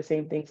study the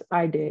same things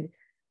I did.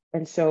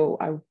 And so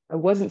I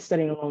wasn't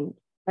studying alone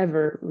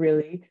ever,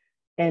 really.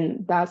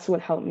 And that's what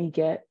helped me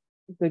get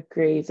good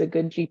grades, a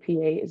good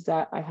GPA, is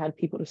that I had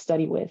people to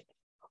study with.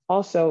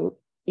 Also,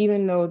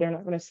 even though they're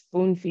not going to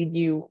spoon feed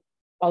you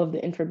all of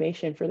the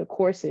information for the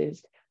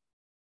courses,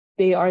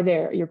 they are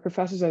there. Your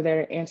professors are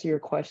there to answer your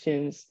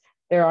questions.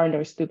 There are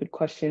no stupid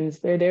questions.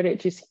 They're there to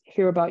just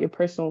hear about your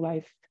personal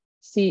life,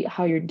 see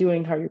how you're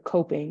doing, how you're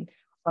coping.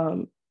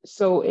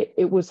 So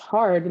it was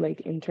hard,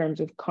 like in terms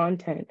of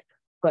content,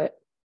 but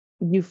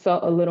you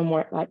felt a little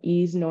more at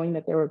ease knowing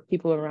that there were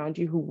people around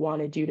you who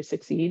wanted you to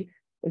succeed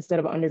instead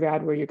of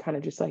undergrad where you're kind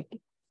of just like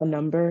a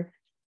number.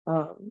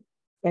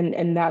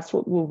 And that's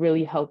what will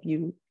really help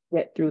you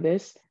get through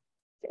this,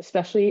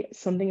 especially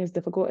something as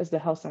difficult as the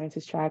health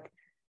sciences track.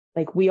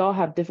 Like we all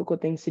have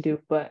difficult things to do,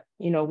 but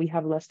you know, we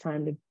have less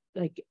time to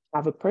like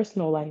have a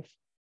personal life.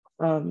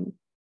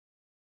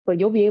 But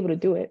you'll be able to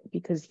do it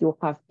because you'll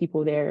have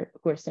people there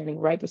who are standing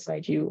right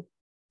beside you,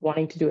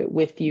 wanting to do it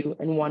with you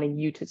and wanting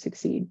you to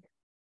succeed.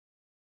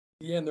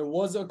 Yeah, and there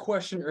was a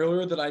question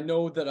earlier that I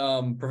know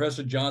that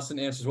Professor Johnson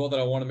answered as well that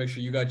I want to make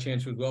sure you got a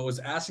chance to as well, was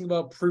asking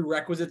about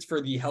prerequisites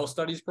for the health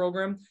studies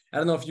program. I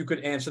don't know if you could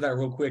answer that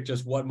real quick,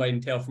 just what might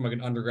entail from like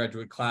an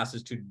undergraduate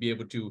classes to be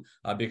able to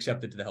be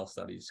accepted to the health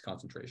studies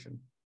concentration.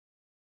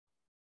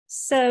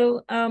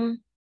 So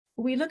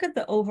we look at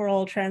the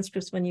overall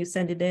transcripts when you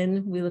send it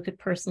in. We look at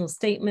personal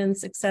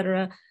statements,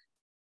 etc.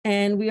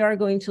 And we are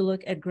going to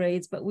look at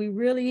grades, but we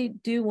really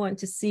do want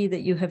to see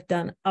that you have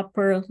done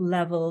upper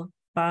level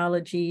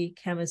biology,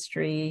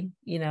 chemistry,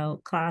 you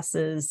know,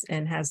 classes,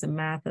 and has the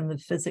math and the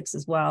physics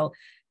as well,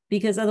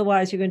 because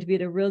otherwise you're going to be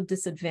at a real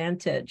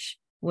disadvantage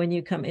when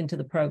you come into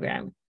the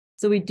program.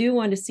 So we do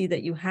want to see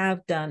that you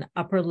have done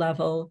upper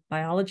level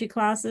biology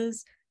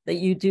classes, that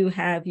you do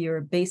have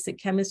your basic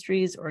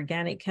chemistries,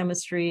 organic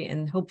chemistry,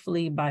 and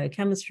hopefully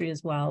biochemistry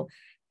as well,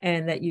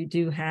 and that you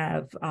do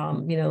have,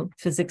 you know,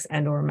 physics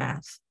and or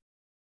math.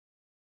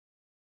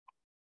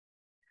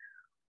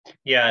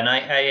 Yeah, and I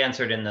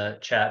answered in the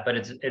chat, but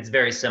it's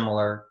very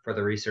similar for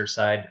the research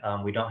side.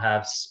 We don't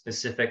have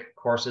specific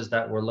courses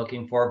that we're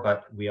looking for,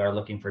 but we are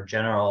looking for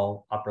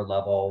general upper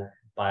level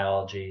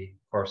biology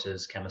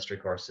courses, chemistry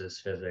courses,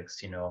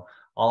 physics, you know,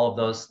 all of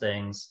those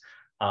things,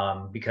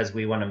 because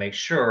we want to make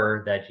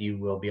sure that you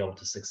will be able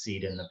to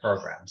succeed in the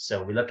program.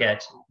 So we look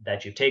at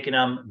that you've taken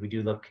them. We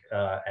do look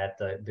at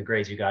the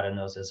grades you got in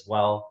those as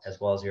well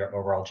as your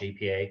overall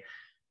GPA.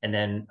 And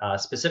then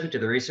specific to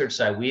the research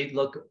side, we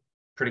look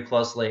pretty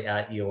closely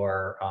at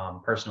your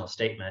personal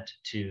statement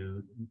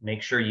to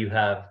make sure you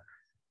have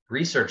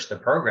researched the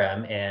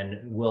program and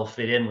will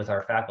fit in with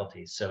our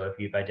faculty. So if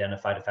you've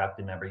identified a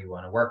faculty member you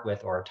want to work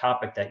with or a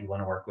topic that you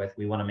want to work with,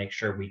 we want to make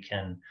sure we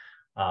can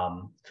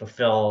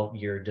fulfill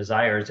your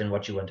desires and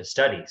what you want to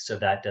study. So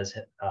that does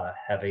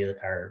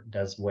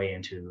does weigh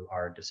into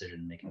our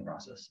decision-making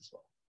process as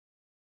well.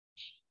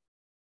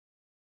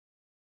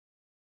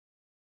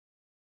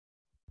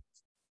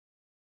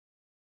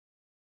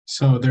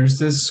 So there's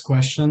this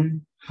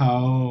question,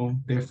 how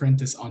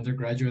different is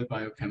undergraduate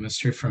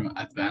biochemistry from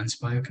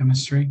advanced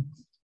biochemistry?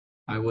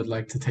 I would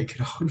like to take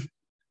it on.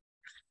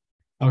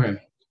 Okay,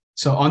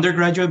 so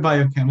undergraduate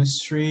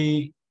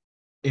biochemistry,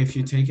 if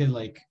you take it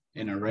like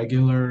in a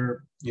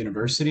regular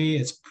university,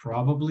 it's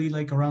probably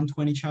like around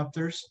 20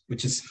 chapters,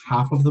 which is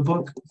half of the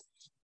book.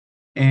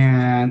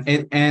 And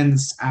it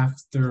ends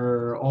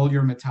after all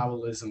your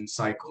metabolism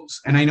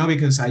cycles. And I know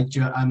because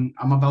I'm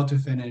about to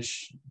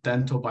finish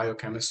dental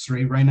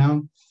biochemistry right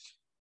now.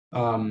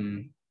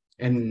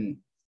 And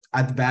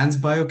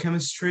advanced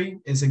biochemistry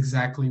is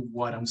exactly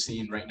what I'm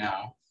seeing right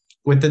now,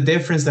 with the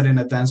difference that in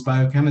advanced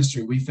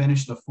biochemistry, we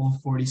finished the full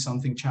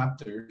 40-something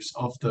chapters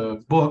of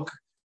the book,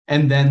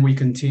 and then we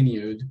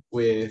continued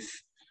with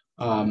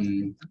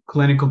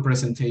clinical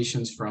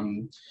presentations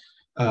from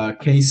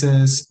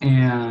cases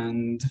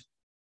and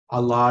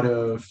a lot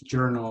of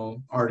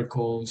journal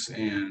articles,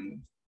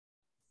 and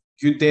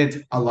you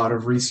did a lot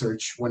of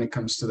research when it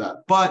comes to that.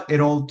 But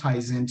it all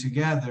ties in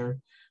together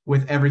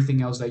with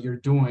everything else that you're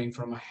doing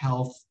from a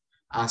health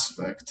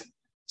aspect.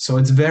 So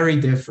it's very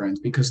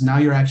different because now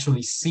you're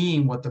actually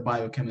seeing what the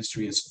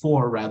biochemistry is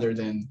for rather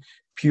than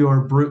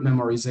pure brute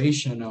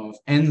memorization of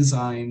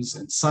enzymes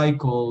and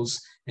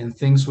cycles and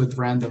things with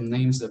random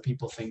names that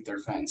people think they're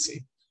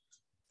fancy.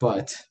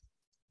 But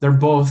they're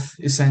both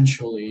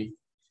essentially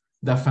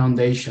the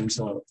foundations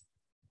of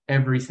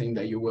everything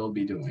that you will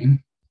be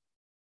doing.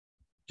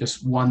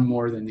 Just one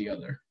more than the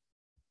other.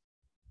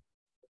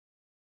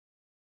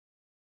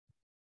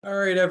 All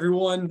right,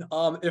 everyone.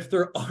 If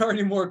there are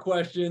any more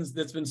questions,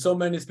 there's been so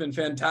many, it's been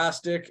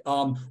fantastic.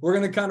 We're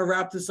going to kind of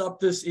wrap this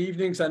up this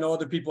evening because I know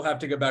other people have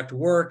to get back to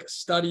work,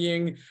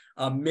 studying,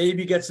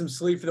 maybe get some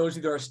sleep for those of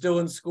you that are still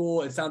in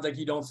school. It sounds like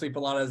you don't sleep a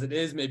lot as it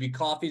is. Maybe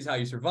coffee is how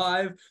you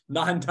survive.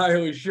 Not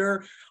entirely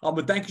sure.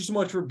 But thank you so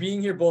much for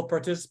being here, both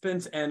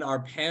participants and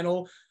our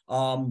panel.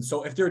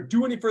 So if there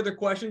do any further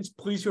questions,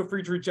 please feel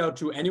free to reach out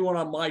to anyone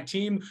on my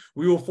team.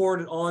 We will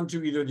forward it on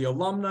to either the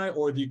alumni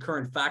or the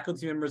current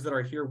faculty members that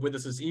are here with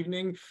us this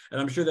evening.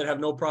 And I'm sure they'd have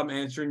no problem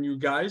answering you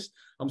guys.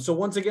 So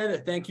once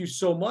again, thank you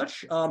so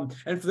much.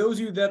 And for those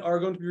of you that are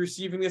going to be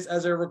receiving this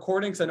as a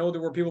recording, because I know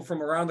there were people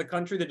from around the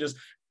country that just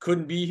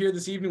couldn't be here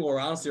this evening, or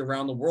honestly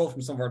around the world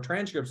from some of our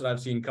transcripts that I've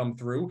seen come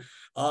through,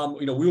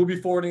 we will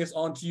be forwarding this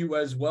on to you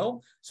as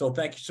well. So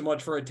thank you so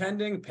much for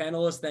attending.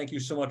 Panelists, thank you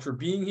so much for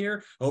being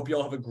here. I hope you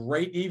all have a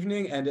great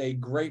evening and a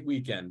great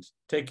weekend.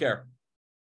 Take care.